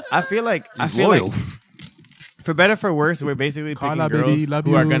feel like He's loyal. for better or for worse, we're basically picking Carla, girls baby, love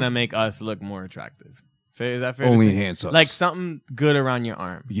who are you. gonna make us look more attractive. Is that fair? Only to say? enhance us. Like something good around your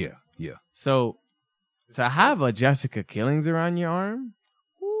arm. Yeah. So to have a Jessica Killings around your arm,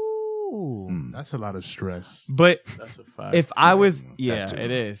 ooh. That's a lot of stress. But That's a fact. if I was, that too.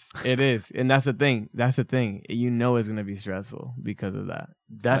 it is, and that's the thing. You know, it's gonna be stressful because of that.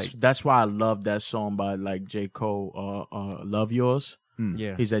 That's why I love that song by like J. Cole, Love Yours.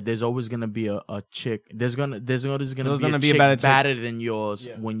 Yeah, He said there's always gonna be a chick. There's gonna be a be a chick better chick. better than yours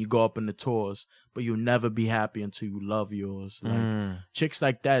when you go up in the tours, but you'll never be happy until you love yours. Like chicks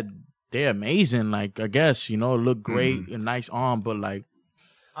like that, they're amazing. Like I guess look great, a nice arm, but like,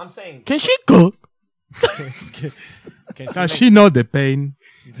 I'm saying, can she cook? Does she know the pain?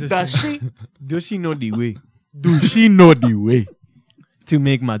 Does she? Does she know the way Do she know the way? to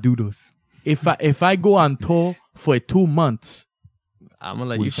make my doodles? If I go on tour for 2 months, I'm gonna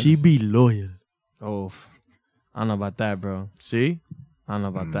let will you. she be loyal? Oh, I don't know about that, bro. See? I don't know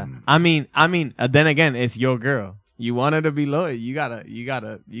about that. I mean, then again, it's your girl. You want her to be loyal. You gotta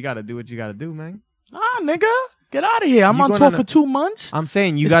do what you gotta do, man. Nigga, get out of here. I'm You on going tour on a- for 2 months. I'm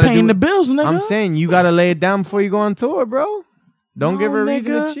saying you It's gotta paying do the bills, nigga. I'm saying you gotta lay it down before you go on tour, bro. Don't No, give her a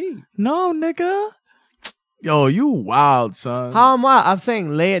reason nigga. to cheat. No, nigga. Yo, you wild, son. How am I? I'm saying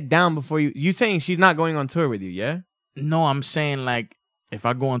lay it down before you. You saying she's not going on tour with you, yeah? No, I'm saying like if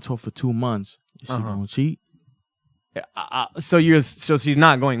I go on tour for 2 months, is she gonna cheat? So she's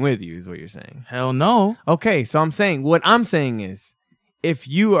not going with you, is what you're saying. Hell no. Okay, so what I'm saying is, if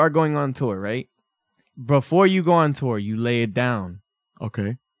you are going on tour, right? Before you go on tour, you lay it down.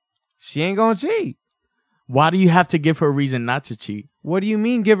 Okay. She ain't gonna cheat. Why do you have to give her a reason not to cheat? What do you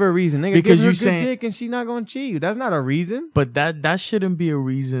mean? Give her a reason, nigga. Because give her you a good saying- dick and she's not gonna cheat. That's not a reason. But that shouldn't be a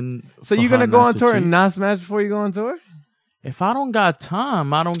reason. So for you're her gonna go not on to tour cheat. and not smash before you go on tour? If I don't got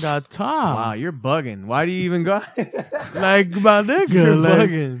time, I don't got time. Wow, you're bugging. Why do you even go? Like my nigga, You're like,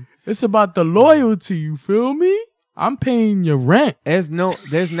 bugging. it's about the loyalty. You feel me? I'm paying your rent. There's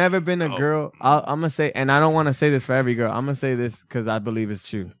never been a girl. I'm gonna say, and I don't want to say this for every girl. I'm gonna say this because I believe it's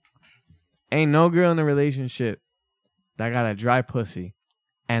true. Ain't no girl in a relationship that got a dry pussy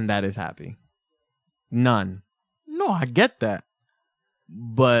and that is happy. None. No, I get that,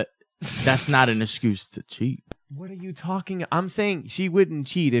 but that's not an excuse to cheat. What are you talking? I'm saying she wouldn't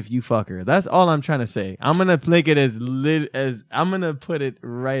cheat if you fuck her. That's all I'm trying to say. I'm gonna make it as I'm gonna put it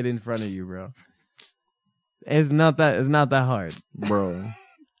right in front of you, bro. It's not that hard, bro.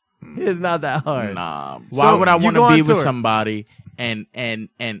 It's not that hard. Nah. So, Why would I you want go to on be with tour. somebody and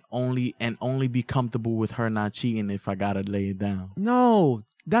only be comfortable with her not cheating if I gotta lay it down? No,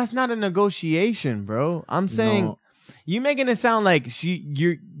 that's not a negotiation, bro. I'm saying No. you making it sound like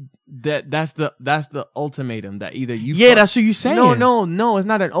that's the ultimatum that either you Yeah, that's what you saying. No, it's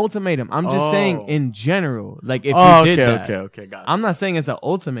not an ultimatum. I'm just saying Oh. in general, like if Oh, you did okay, that. okay, got it. I'm not saying it's an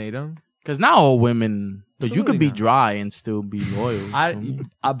ultimatum. Because now all women, because you could Absolutely be not. dry and still be loyal.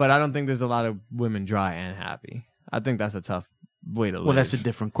 But I don't think there's a lot of women dry and happy. I think that's a tough way to live. Well, that's a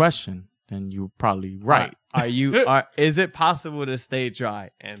different question. Then you're probably right. Is it possible to stay dry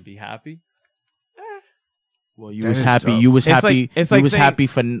and be happy? Well, you That was is happy. tough. You was It's happy. like- it's you like was saying- happy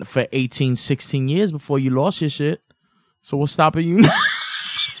for 18, 16 years before you lost your shit. So what's stopping you?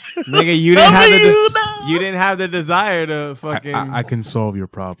 Nigga, you didn't have the desire to fucking. I can solve your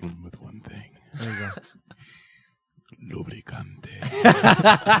problem with one thing.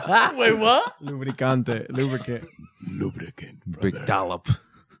 Lubricante. Wait, what? lubricant. Lubricant. Big brother. dollop.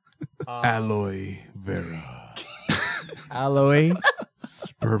 Aloe vera. Aloe.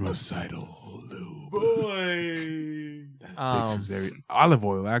 Spermicidal lube. That fixes every olive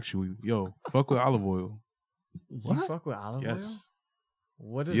oil, actually. Yo, fuck with olive oil. You fuck with olive oil? Yes.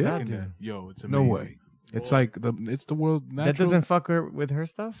 What does Yeah. that do? Yo, it's No amazing. way. It's like it's the world natural. That doesn't fuck her with her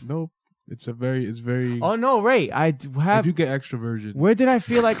stuff? Nope. It's very. Oh no, Ray. I have. if you get extra virgin. Where did I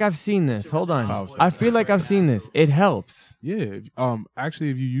feel like I've seen this? Hold on. I feel like I've seen this. It helps. Yeah. Actually,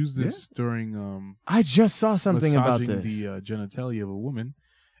 if you use this during I just saw something about massaging this. the genitalia of a woman,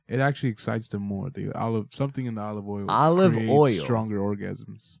 it actually excites them more. Something in the olive oil. Olive creates oil. Stronger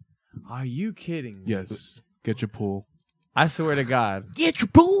orgasms. Are you kidding? Yes. Get your pull. I swear to God. Get your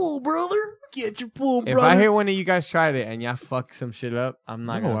pool, brother. Get your pool, If I hear one of you guys tried it and y'all fuck some shit up, I'm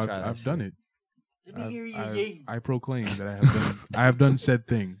not No, gonna try that I've shit. done it. I proclaim that I have done said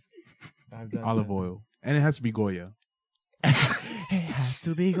thing. I've done Olive that. oil, and it has to be Goya. It has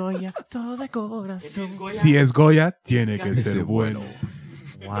to be Goya. Todo corazón. Si es Goya, tiene que ser bueno.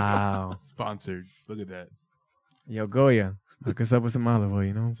 Wow. Sponsored. Look at that. Yo, Goya. Hook us up with some olive oil,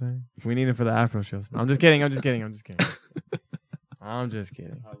 you know what I'm saying? We need it for the Afro shows. I'm just kidding. I'm just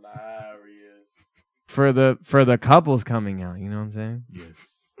kidding. Hilarious. For the couples coming out, you know what I'm saying?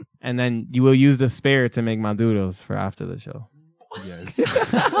 Yes. And then you will use the spare to make maduros for after the show. Yes.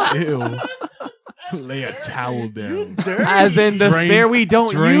 Ew. Lay a towel down. As in the Drain- spare we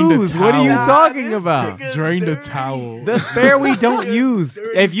don't drain the use. What are you towel. talking about? Drain the towel. The spare we don't use.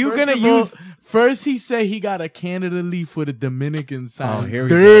 If you're gonna use, First, he said he got a Canada leaf for the Dominican side. Oh, here we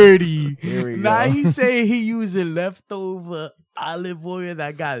go. Dirty. Here we Now go. he say he using leftover olive oil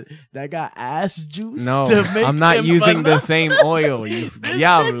that got ass juice. no, to make I'm not them using the banana. same oil. You This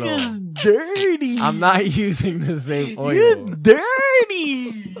diablo. nigga's dirty. I'm not using the same oil. You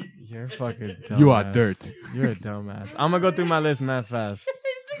dirty. You're fucking dumbass. You are dirt. You're a dumbass. I'm gonna go through my list mad fast.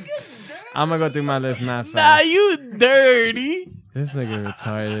 I'm gonna go through my list mad Nah, fast. you dirty. This nigga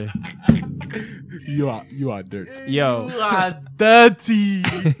retarded. You are dirt. Yo, You are dirty.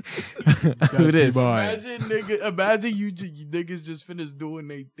 who this? Boy. Imagine you niggas just finished doing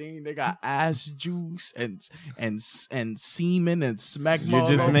their thing. They got ass juice and semen and smack. You're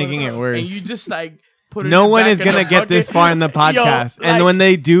just making it worse. And you just like put it. No in the one back is of gonna the get this bucket. far in the Yo, podcast, and like- when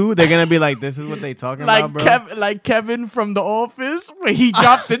they do, they're gonna be like, "This is what they talking about, bro." like Kevin from The Office when he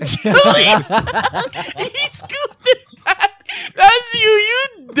dropped the chili. He scooped it back. That's you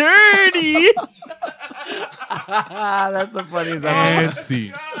dirty. That's the funniest And episode.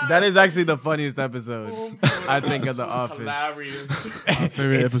 see. That is actually the funniest episode, I think, of The Office. Hilarious. My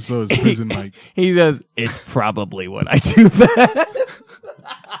favorite episode is Prison Mike. He says, "It's probably what I do best."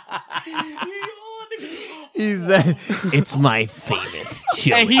 He said, "It's my famous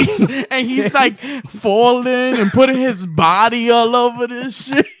chili." and he's like falling and putting his body all over this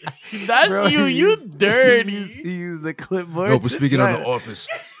shit. That's Bro, you. he You used- dirty. He used the clipboard. No, but to speaking try of The to- Office,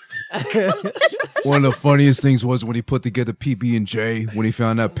 one of the funniest things was when he put together PB and J. When he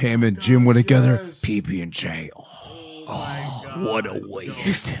found out Pam and Jim were together, PB and J. What a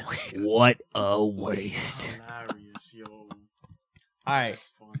waste. What a waste. Hilarious, yo. All right.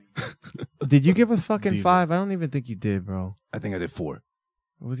 Funny. Did you give us fucking Diva. 5? I don't even think you did, bro. I think I did 4.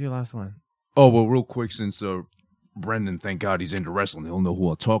 What was your last one? Oh well, real quick, since Brendan, thank God he's into wrestling, he'll know who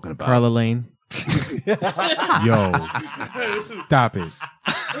I'm talking about. Carla Lane. Yo, stop it.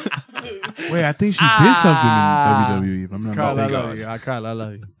 Wait, I think she did something in WWE, if I'm not Carla, I mistaken. love you. Carla, I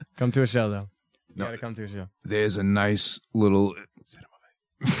love you. Come to a show, though. You No. gotta come to a show. There's a nice little.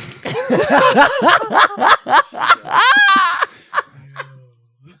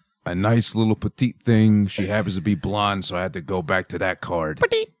 A nice little petite thing. She happens to be blonde, so I had to go back to that card.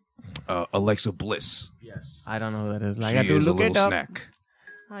 Alexa Bliss. Yes. I don't know who that is. I She got to is a look little it up. snack.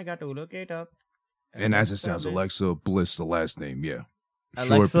 I got to look it up. And as it sounds, Alexa Bliss, the last name, yeah. Short,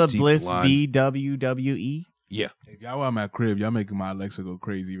 Alexa petite, Bliss, blonde. VWWE. Yeah. If y'all were at my crib, y'all making my Alexa go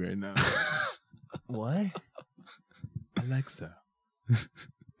crazy right now. What? Alexa.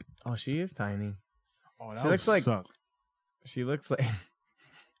 Oh, she is tiny. Oh, She looks like- suck. She looks like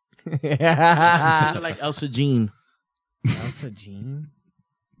Like Elsa Jean. Elsa Jean.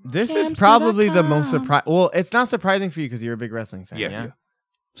 This is probably the most surprise. Well, it's not surprising for you because you're a big wrestling fan. Yeah, Yeah. yeah.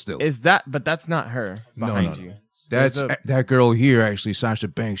 Still. Is that? But that's not her No, behind no, you. That's There's a- that girl here, actually, Sasha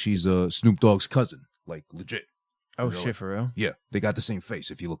Banks. She's Snoop Dogg's cousin. Like, legit. Oh Really? shit, for real? Yeah. They got the same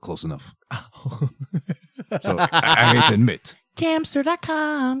face if you look close enough. So I hate to admit.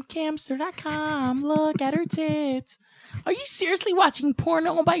 Camster.com, look at her tits. Are you seriously watching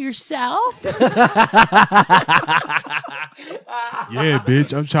porno by yourself? Yeah,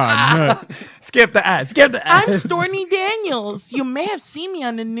 bitch. I'm trying nut. Skip the ad. Skip the ad. I'm Stormy Daniels. You may have seen me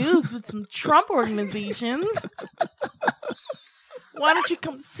on the news with some Trump organizations. Why don't you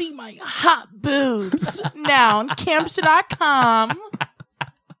come see my hot boobs now on Camster.com?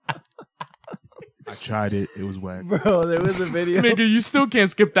 I tried it. It was whack. Bro, there was a video. Nigga, you still can't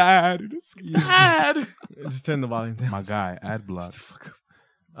skip the ad. Skip the ad. Just turn the volume down. My guy, ad block.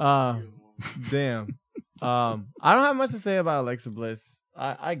 Damn. I don't have much to say about Alexa Bliss.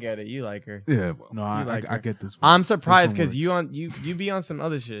 I get it. You like her. Yeah. Well, No, I, like I her. get this one. I'm surprised This because one you be on some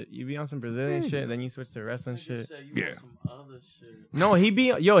other shit. You be on some Brazilian shit, then you switch to wrestling shit. Yeah. No, he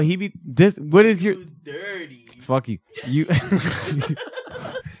be this. What is your Dirty. fuck you? You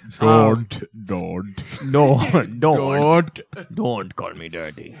Don't. don't call me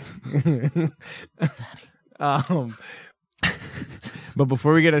dirty. But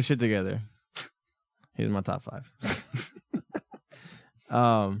before we get our shit together, here's my top 5.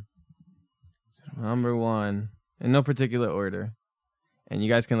 Number 1, in no particular order, and you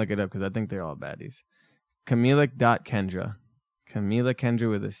guys can look it up because I think they're all baddies. Camila.Kendra. Camila Kendra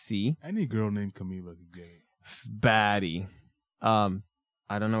with a C. Any girl named Camila could get it. Baddie.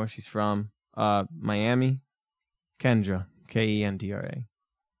 I don't know where she's from. Miami. Kendra. Kentra.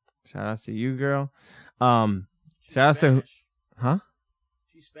 Shout outs to you, girl. Shout outs to huh?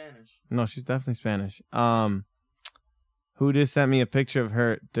 She's Spanish. No, she's definitely Spanish. Who just sent me a picture of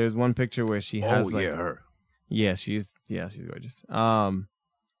her? There's one picture where she has her. Yeah, she's gorgeous.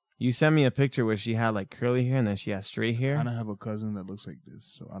 You sent me a picture where she had like curly hair and then she has straight hair. I kind of have a cousin that looks like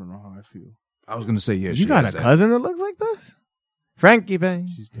this, so I don't know how I feel. I was gonna say You got a cousin that looks like this? Frankie, babe.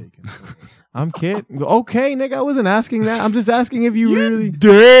 She's taken. I'm kidding. Okay, nigga, I wasn't asking that. I'm just asking if you really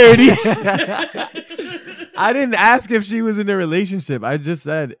dirty. I didn't ask if she was in a relationship. I just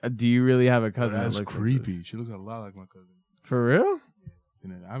said, do you really have a cousin? That's that looks creepy. Like she looks a lot like my cousin. For real?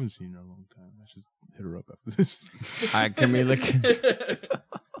 And I haven't seen her in a long time. I should hit her up after this. All right, can we look?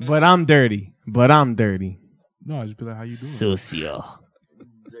 But I'm dirty. No, I just be like, how you doing? Sucio. All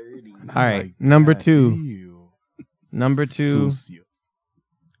right, number two. Number two. Sucio.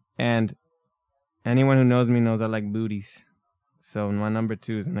 And anyone who knows me knows I like booties. So my number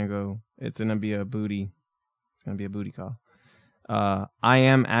two is it's gonna be a booty. It's gonna be a booty call. I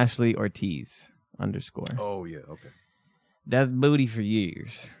am Ashley Ortiz _. Oh yeah, okay. That's booty for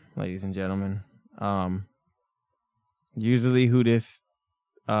years, ladies and gentlemen. Usually who this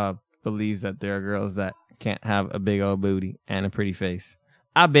believes that there are girls that can't have a big old booty and a pretty face.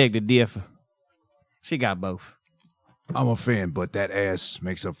 I beg to differ. She got both. I'm a fan, but that ass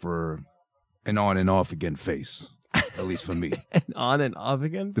makes up for an on and off again face. At least for me. And on and off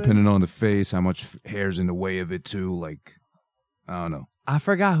again? Depending on the face, how much hair's in the way of it too. Like, I don't know. I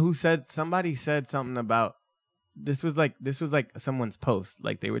forgot who said, somebody said something about, this was like someone's post.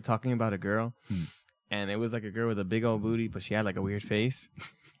 Like they were talking about a girl and it was like a girl with a big old booty, but she had like a weird face.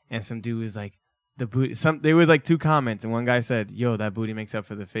 And some dude was like, the booty, there was like two comments and one guy said, yo, that booty makes up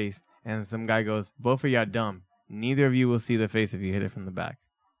for the face. And some guy goes, both of y'all dumb. Neither of you will see the face if you hit it from the back.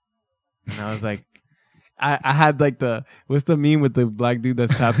 And I was like, I had like what's the meme with the black dude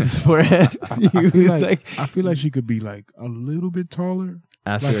that taps his forehead? I feel like she could be like a little bit taller.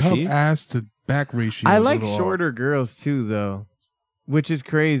 Ashley like her Ortiz? ass to back ratio. I like shorter girls too, though, which is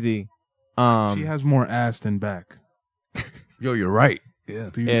crazy. She has more ass than back. Yo, you're right. Yeah.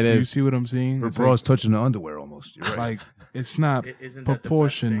 Do you see what I'm saying? Her It's bra's touching the underwear almost. You're right. like it's not Isn't that the best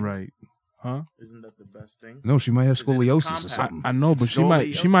proportion thing? right. Huh? Isn't that the best thing? No, she might have Is it scoliosis or compact? something. I know, but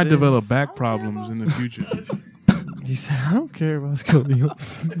she might develop back I don't care problems about in the future. He said, I don't care about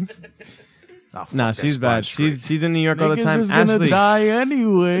scoliosis. Nah, she's bad. She's in New York all the time. Is gonna Ashley, die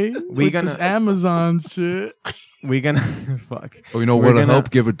anyway. We with this gonna- Amazon shit. we gonna fuck. Oh, you know We're what'll gonna- help?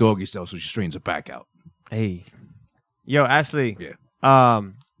 Give her doggy style so she straightens her back out. Hey, yo, Ashley. Yeah.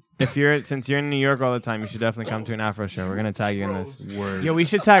 Since you're in New York all the time, you should definitely come to an Afro show. We're gonna tag you in this. Word. Yo, we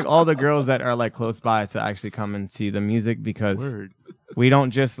should tag all the girls that are like close by to actually come and see the music because we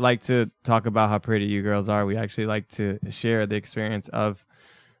don't just like to talk about how pretty you girls are. We actually like to share the experience of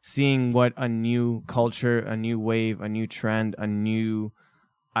seeing what a new culture, a new wave, a new trend, a new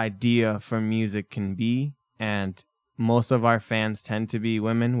idea for music can be. And most of our fans tend to be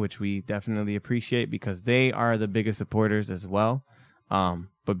women, which we definitely appreciate because they are the biggest supporters as well.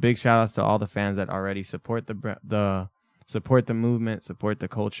 But big shout outs to all the fans that already support support the movement, support the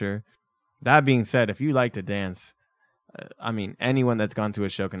culture. That being said, if you like to dance, I mean, anyone that's gone to a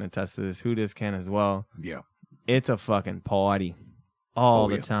show can attest to this. Who this can as well. Yeah. It's a fucking party all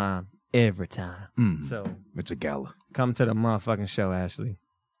the time, every time. So it's a gala. Come to the motherfucking show, Ashley.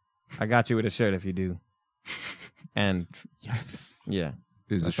 I got you with a shirt if you do. And yes, yeah.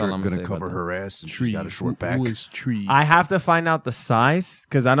 Is the shirt going to cover her ass and she's got a short back? Who is Tree? I have to find out the size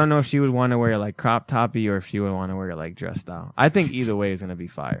because I don't know if she would want to wear like crop toppy or if she would want to wear like dress style. I think either way is going to be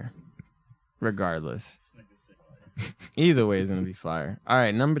fire. Regardless. Either way is going to be fire. All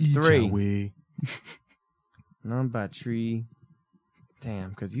right, number 3. Number 3. Damn,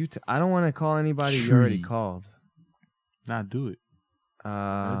 because I don't want to call anybody you already called. Nah, do it.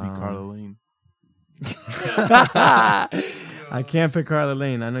 That'd be Carla Lane. I can't pick Carla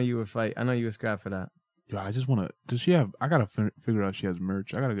Lane. I know you would fight. I know you would scrap for that. Yo, I just want to. Does she have? I gotta figure out if she has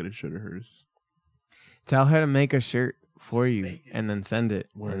merch. I gotta get a shirt of hers. Tell her to make a shirt for you and then send it.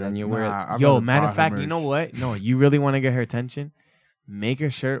 And then you wear it. Yo, matter of fact, you know what? No, you really want to get her attention? Make a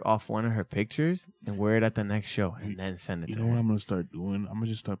shirt off one of her pictures and wear it at the next show and then send it to her. You know what I'm gonna start doing? I'm gonna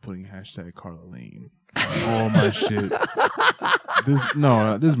just start putting hashtag Carla Lane on all my shit. This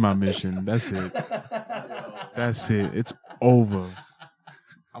is my mission. That's it. It's over.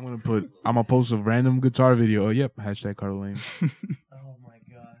 I'm gonna post a random guitar video. Oh, yep, hashtag Carla Lane. Oh my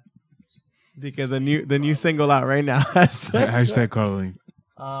god. Because the new single out right now. Hashtag Carla Lane.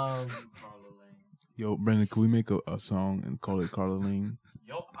 Carla Lane. Yo, Brendan, can we make a song and call it Carla Lane?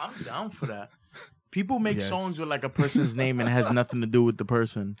 Yo, I'm down for that. People make Yes. songs with like a person's name and it has nothing to do with the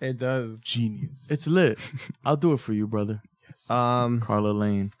person. It does. Genius. It's lit. I'll do it for you, brother. Carla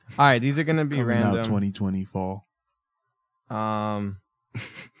Lane. All right, these are gonna be coming random. out 2020 fall. I'm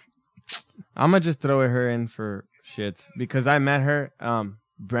gonna just throw her in for shits because I met her.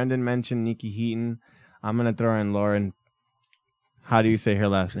 Brendan mentioned Nikki Heaton. I'm gonna throw in Lauren. How do you say her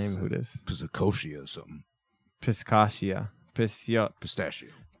last name? Who it is? Piscotia or something. Piscacia. Pistachio.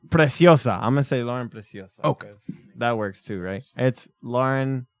 Preciosa. I'm gonna say Lauren Preciosa. Okay. 'cause that works too, right? It's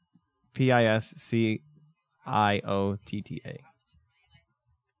Lauren Pisciotta.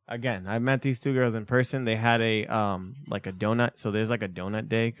 Again, I met these two girls in person. They had a like a donut. So there's like a donut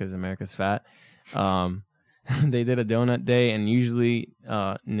day because America's fat. They did a donut day, and usually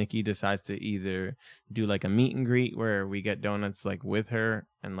Nikki decides to either do like a meet and greet where we get donuts like with her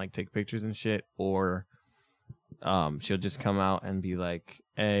and like take pictures and shit, or she'll just come out and be like,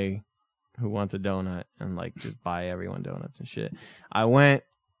 "Hey, who wants a donut?" and like just buy everyone donuts and shit. I went.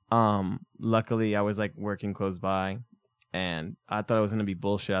 Luckily, I was like working close by. And I thought it was going to be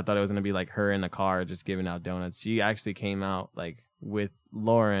bullshit. I thought it was going to be like her in the car just giving out donuts. She actually came out like with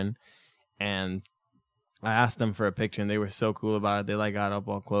Lauren, and I asked them for a picture, and they were so cool about it. They like got up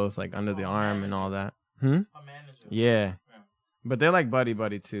all close, like under the arm and all that. Yeah. But they're like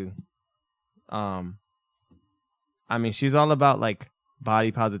buddy too. I mean, she's all about like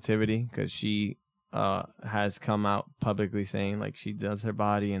body positivity because she has come out publicly saying like she does her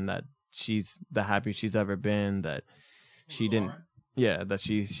body and that she's the happiest she's ever been, that she didn't, that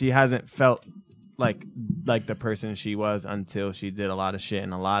she hasn't felt like the person she was until she did a lot of shit,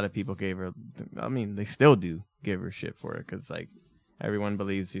 and a lot of people gave her, I mean, they still do give her shit for it because like everyone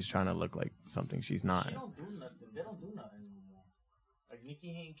believes she's trying to look like something she's not. She don't do nothing. They don't do nothing anymore. Like Nikki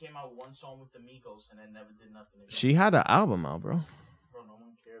Hayne came out with one song with the Migos and then never did nothing again. She had an album out, bro. Bro, no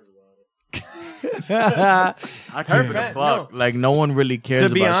one cares about it. I keep it a buck. No. Like no one really cares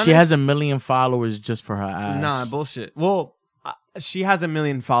To be about it. honest, She has 1 million followers just for her ass. Nah, bullshit. Well, she has 1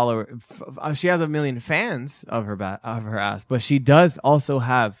 million followers. She has 1 million fans of her ass, but she does also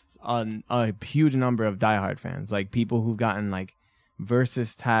have a huge number of diehard fans, like people who've gotten like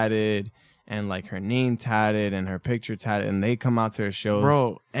Versus tatted and like her name tatted and her picture tatted, and they come out to her shows.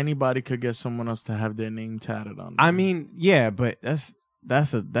 Bro, anybody could get someone else to have their name tatted on them. I mean, yeah, but that's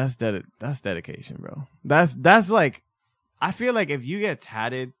dedication, bro. That's like, I feel like if you get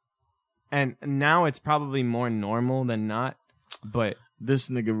tatted, and now it's probably more normal than not, but this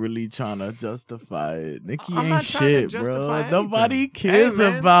nigga really trying to justify it. Nikki I'm ain't not trying to shit, justify bro. anything. Nobody cares Hey,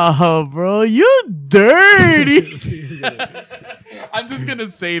 man. about her, bro. You dirty. I'm just gonna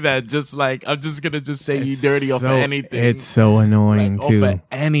say that. I'm just gonna say you dirty off of anything. It's so annoying like, too. Off of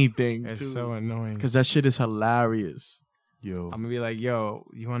anything. It's too. so annoying. Because that shit is hilarious. Yo, I'm gonna be like, yo,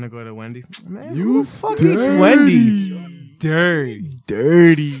 you want to go to Wendy's? Man, You who the fuck dirty. eats Wendy's?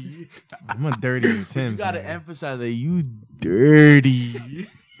 Dirty. I'm a dirty Tim. You gotta emphasize that you dirty.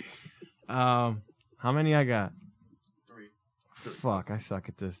 How many I got? 3. Fuck, I suck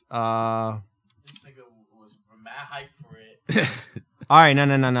at this. This nigga was mad hype for it. All right, no.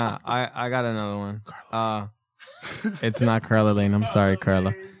 I got another one. It's not Carla Lane. I'm sorry,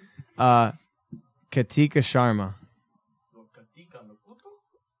 Carla. Katika Sharma.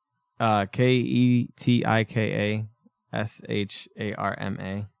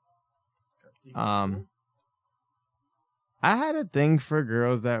 KETIKASHARMA. I had a thing for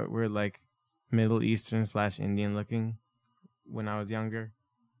girls that were like Middle Eastern / Indian looking when I was younger.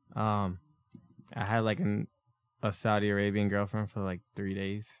 I had like a Saudi Arabian girlfriend for like 3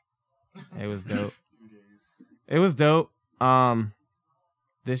 days. It was dope. It was dope.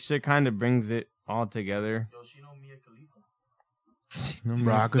 This shit kind of brings it all together. Yo, she know Mia Khalifa.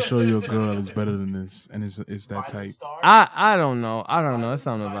 bro, I could show you a girl that's better than this, and it's that type. I don't know. It's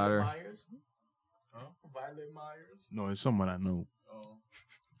something about her. Myers? Huh? Violet Myers? No, it's someone I know,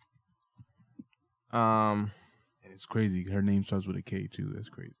 Oh. and it's crazy. Her name starts with a K too. That's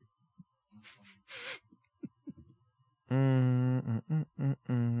crazy. I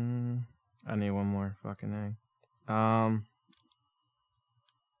need one more fucking A.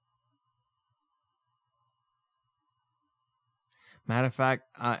 Matter of fact,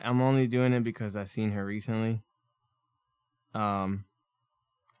 I'm only doing it because I've seen her recently. And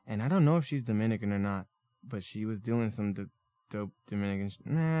I don't know if she's Dominican or not, but she was doing some dope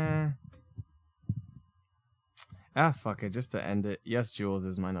Dominican. Nah. Fuck it. Just to end it. Yes, Jules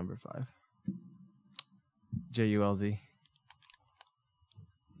is my number 5. JULZ.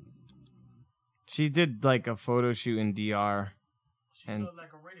 She did like a photo shoot in DR. She's And-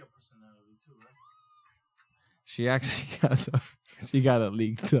 like a radio personality too, right? she actually she got a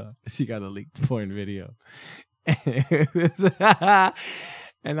leaked porn video.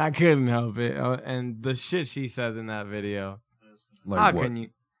 And I couldn't help it. And the shit she says in that video. Like how what? can you?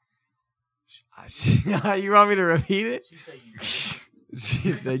 You want me to repeat it? She said you.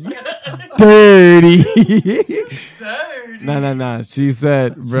 She said you dirty. No. She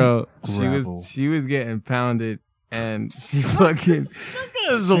said, bro, Gravel. she was getting pounded, and she fucking.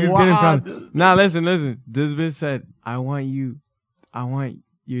 She was getting pounded. Nah, listen. This bitch said, I want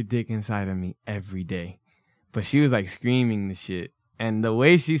your dick inside of me every day. But she was like screaming the shit. And the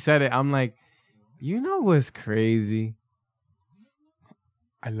way she said it, I'm like, you know what's crazy?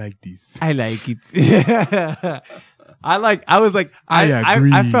 I like these. I like it. I was like, I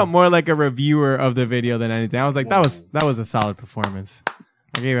agree. I felt more like a reviewer of the video than anything. I was like, that was a solid performance.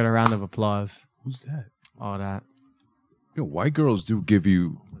 I gave it a round of applause. Who's that? All that. You know, white girls do give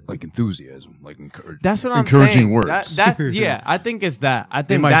you like enthusiasm, like That's what I'm encouraging saying. words. That's yeah. I think it's that. I think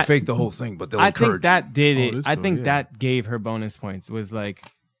they might that, fake the whole thing, but they'll I encourage think that you. did Oh, it. this I girl, think yeah. that gave her bonus points. Was like,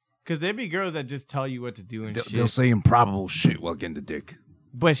 because there be girls that just tell you what to do and shit. They'll say improbable shit while getting the dick.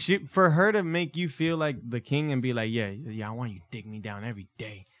 But for her to make you feel like the king and be like, yeah, I want you to dig me down every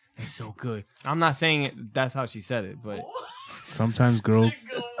day. It's so good. I'm not saying that's how she said it, but Sometimes girls.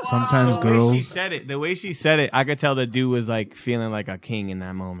 the way she said it, I could tell the dude was like feeling like a king in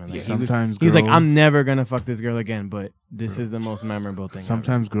that moment. Like, Sometimes he's like, girls- I'm never gonna fuck this girl again, but this is the most memorable thing.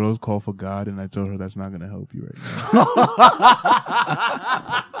 Sometimes girls call for God, and I told her that's not gonna help you right now.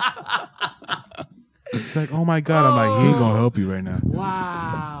 It's like, oh my God. I'm like, he ain't gonna help you right now.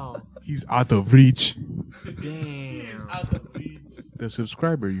 Wow. He's out of reach. Damn. The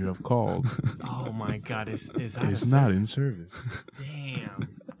subscriber you have called Oh my God. It's is not in service.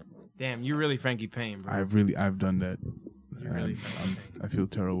 Damn. You really Frankie Payne, bro. I've done that. really I feel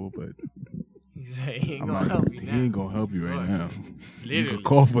terrible, but He's like, he ain't I'm gonna like, help you he now. ain't gonna help you right now. You Literally. can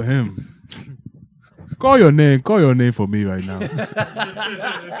call for him. Call your name for me right now.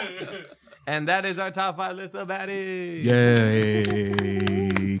 And that is our top 5 list of baddies.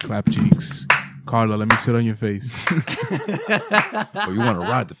 Yay! Clap cheeks. Carla, let me sit on your face. Or you want to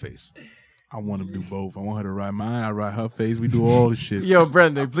ride the face. I want to do both. I want her to ride mine. I ride her face. We do all the shit. Yo,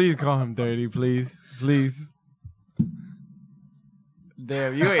 Brendan, please call him dirty, please.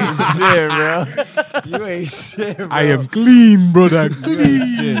 Damn, you ain't shit, bro. You ain't shit, bro. I am clean, brother.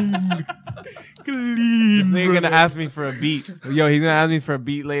 Clean. This nigga gonna ask me for a beat. Yo, he's gonna ask me for a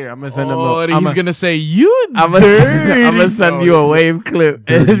beat later. I'm gonna send him he's gonna say, you I'm dirty. gonna send you a wave clip.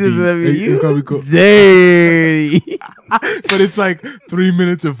 It's just gonna be It's gonna be cool. dirty. But it's like 3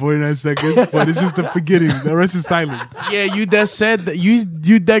 minutes and 49 seconds. But it's just the beginning. The rest is silence. Yeah, you just said that you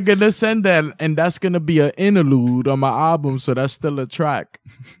that gonna send that, and that's gonna be an interlude on my album, so that's still a track.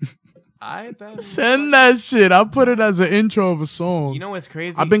 Send that shit. I'll put it as an intro of a song. You know what's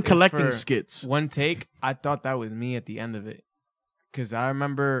crazy? I've been Is collecting for skits. One take, I thought that was me at the end of it, because I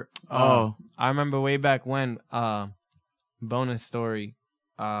remember. Oh. I remember way back when. Bonus story.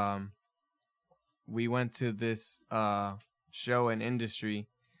 We went to this show in industry.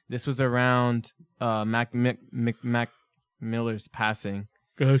 This was around Mac Miller's passing.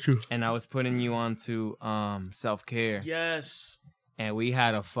 Gotcha. And I was putting you on to Self-Care. Yes. And we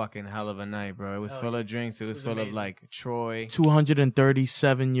had a fucking hell of a night, bro. It was full of drinks. It was full amazing. of like Troy.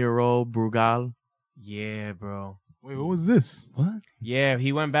 237-year-old Brugal. Yeah, bro. Wait, what was this? What? Yeah,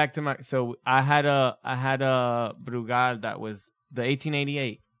 he went back to my. So I had a Brugal that was the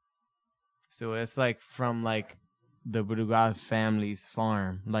 1888. So it's like from like the Brugal family's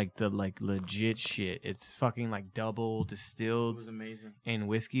farm, like the legit shit. It's fucking like double It distilled was amazing. in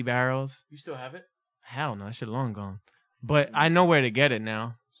whiskey barrels. You still have it? Hell no, that shit long gone. But I know where to get it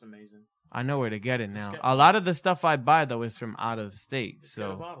now. It's amazing. I know where to get it now. get- A lot of the stuff I buy though is from out of the state, Just get a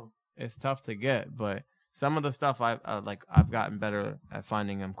so bottle. it's tough to get. But some of the stuff I've gotten better at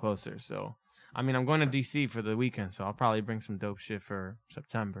finding them closer. So I mean, I'm going to DC for the weekend, so I'll probably bring some dope shit for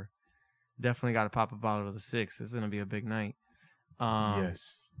September. Definitely got to pop a bottle of the 6. This is gonna be a big night.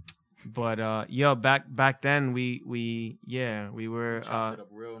 Yes. But yo, back then we were Chopped it up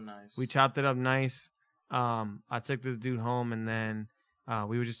real nice. we chopped it up nice. I took this dude home, and then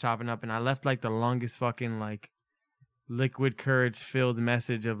we were just chopping up, and I left like the longest fucking like liquid courage filled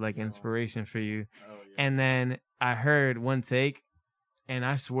message of like inspiration for you. Oh, yeah. And then I heard one take, and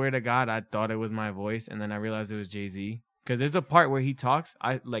I swear to God, I thought it was my voice, and then I realized it was Jay-Z. Because there's a part where he talks.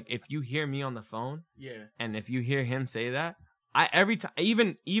 I like if you hear me on the phone, Yeah. and if you hear him say that, I every time,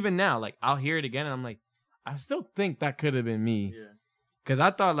 even now, like I'll hear it again, and I'm like, I still think that could have been me. Yeah. Because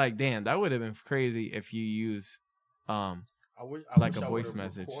I thought like, damn, that would have been crazy if you use I like wish a I voice would've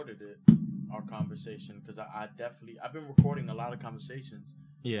message. recorded it. our conversation because I've been recording a lot of conversations.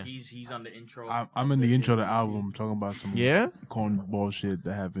 Yeah. He's on the intro. I'm in the intro of the album talking about some cornball shit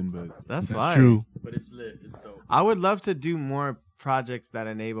that happened, but That's true. But it's lit. It's dope. I would love to do more projects that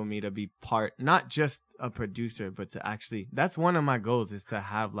enable me to be not just a producer, but to actually. That's one of my goals is to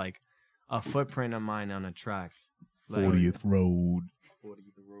have like a footprint of mine on a track. Like, 40th Road.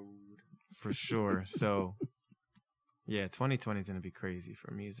 40th Road. For sure. So, yeah, 2020 is going to be crazy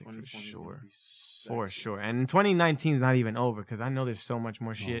for music for 2020 is gonna sure. be sexy. For sure. And 2019 is not even over because I know there's so much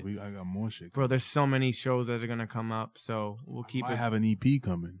more shit. I got more shit. Bro, there's so many shows that are going to come up. So, we'll keep I it. have an EP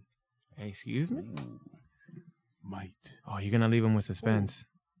coming. Hey, excuse me? Might. Oh, you're going to leave them with suspense.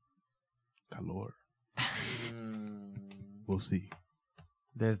 Calor. We'll see.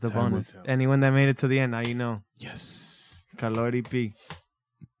 There's the Time will bonus. tell. Anyone that made it to the end, now you know. Yes. Calor EP.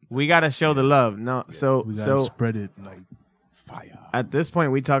 We got to show the love. No, We gotta spread it like fire. at this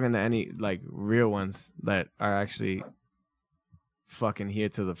point, we talking to any like real ones that are actually fucking here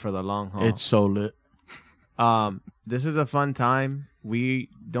for the long haul. It's so lit. This is a fun time. We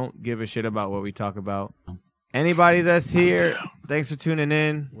don't give a shit about what we talk about. Anybody that's here, thanks for tuning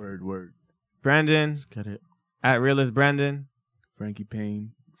in. Word. Brandon Get it. at Realist Brandon, Frankie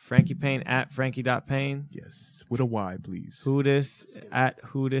Payne. Frankie Payne at Frankie.Payne. Yes. With a Y, please. Who this at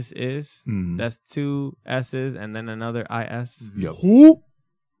who this is. Mhm. That's 2 S's and then another IS. Yep. Who?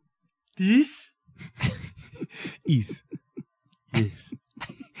 This? East. Yes.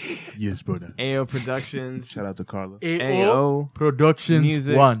 Yes, brother. AO Productions. Shout out to Carla. AO Productions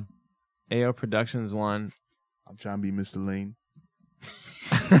Music. 1. AO Productions 1. I'm trying to be Mr. Lane.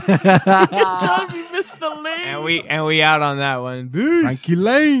 Trying to be Mr. Lane. And we out on that one. Peace. Frankie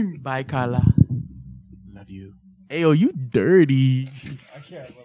Lane. Bye, Carla. Love you. Ayo, you dirty.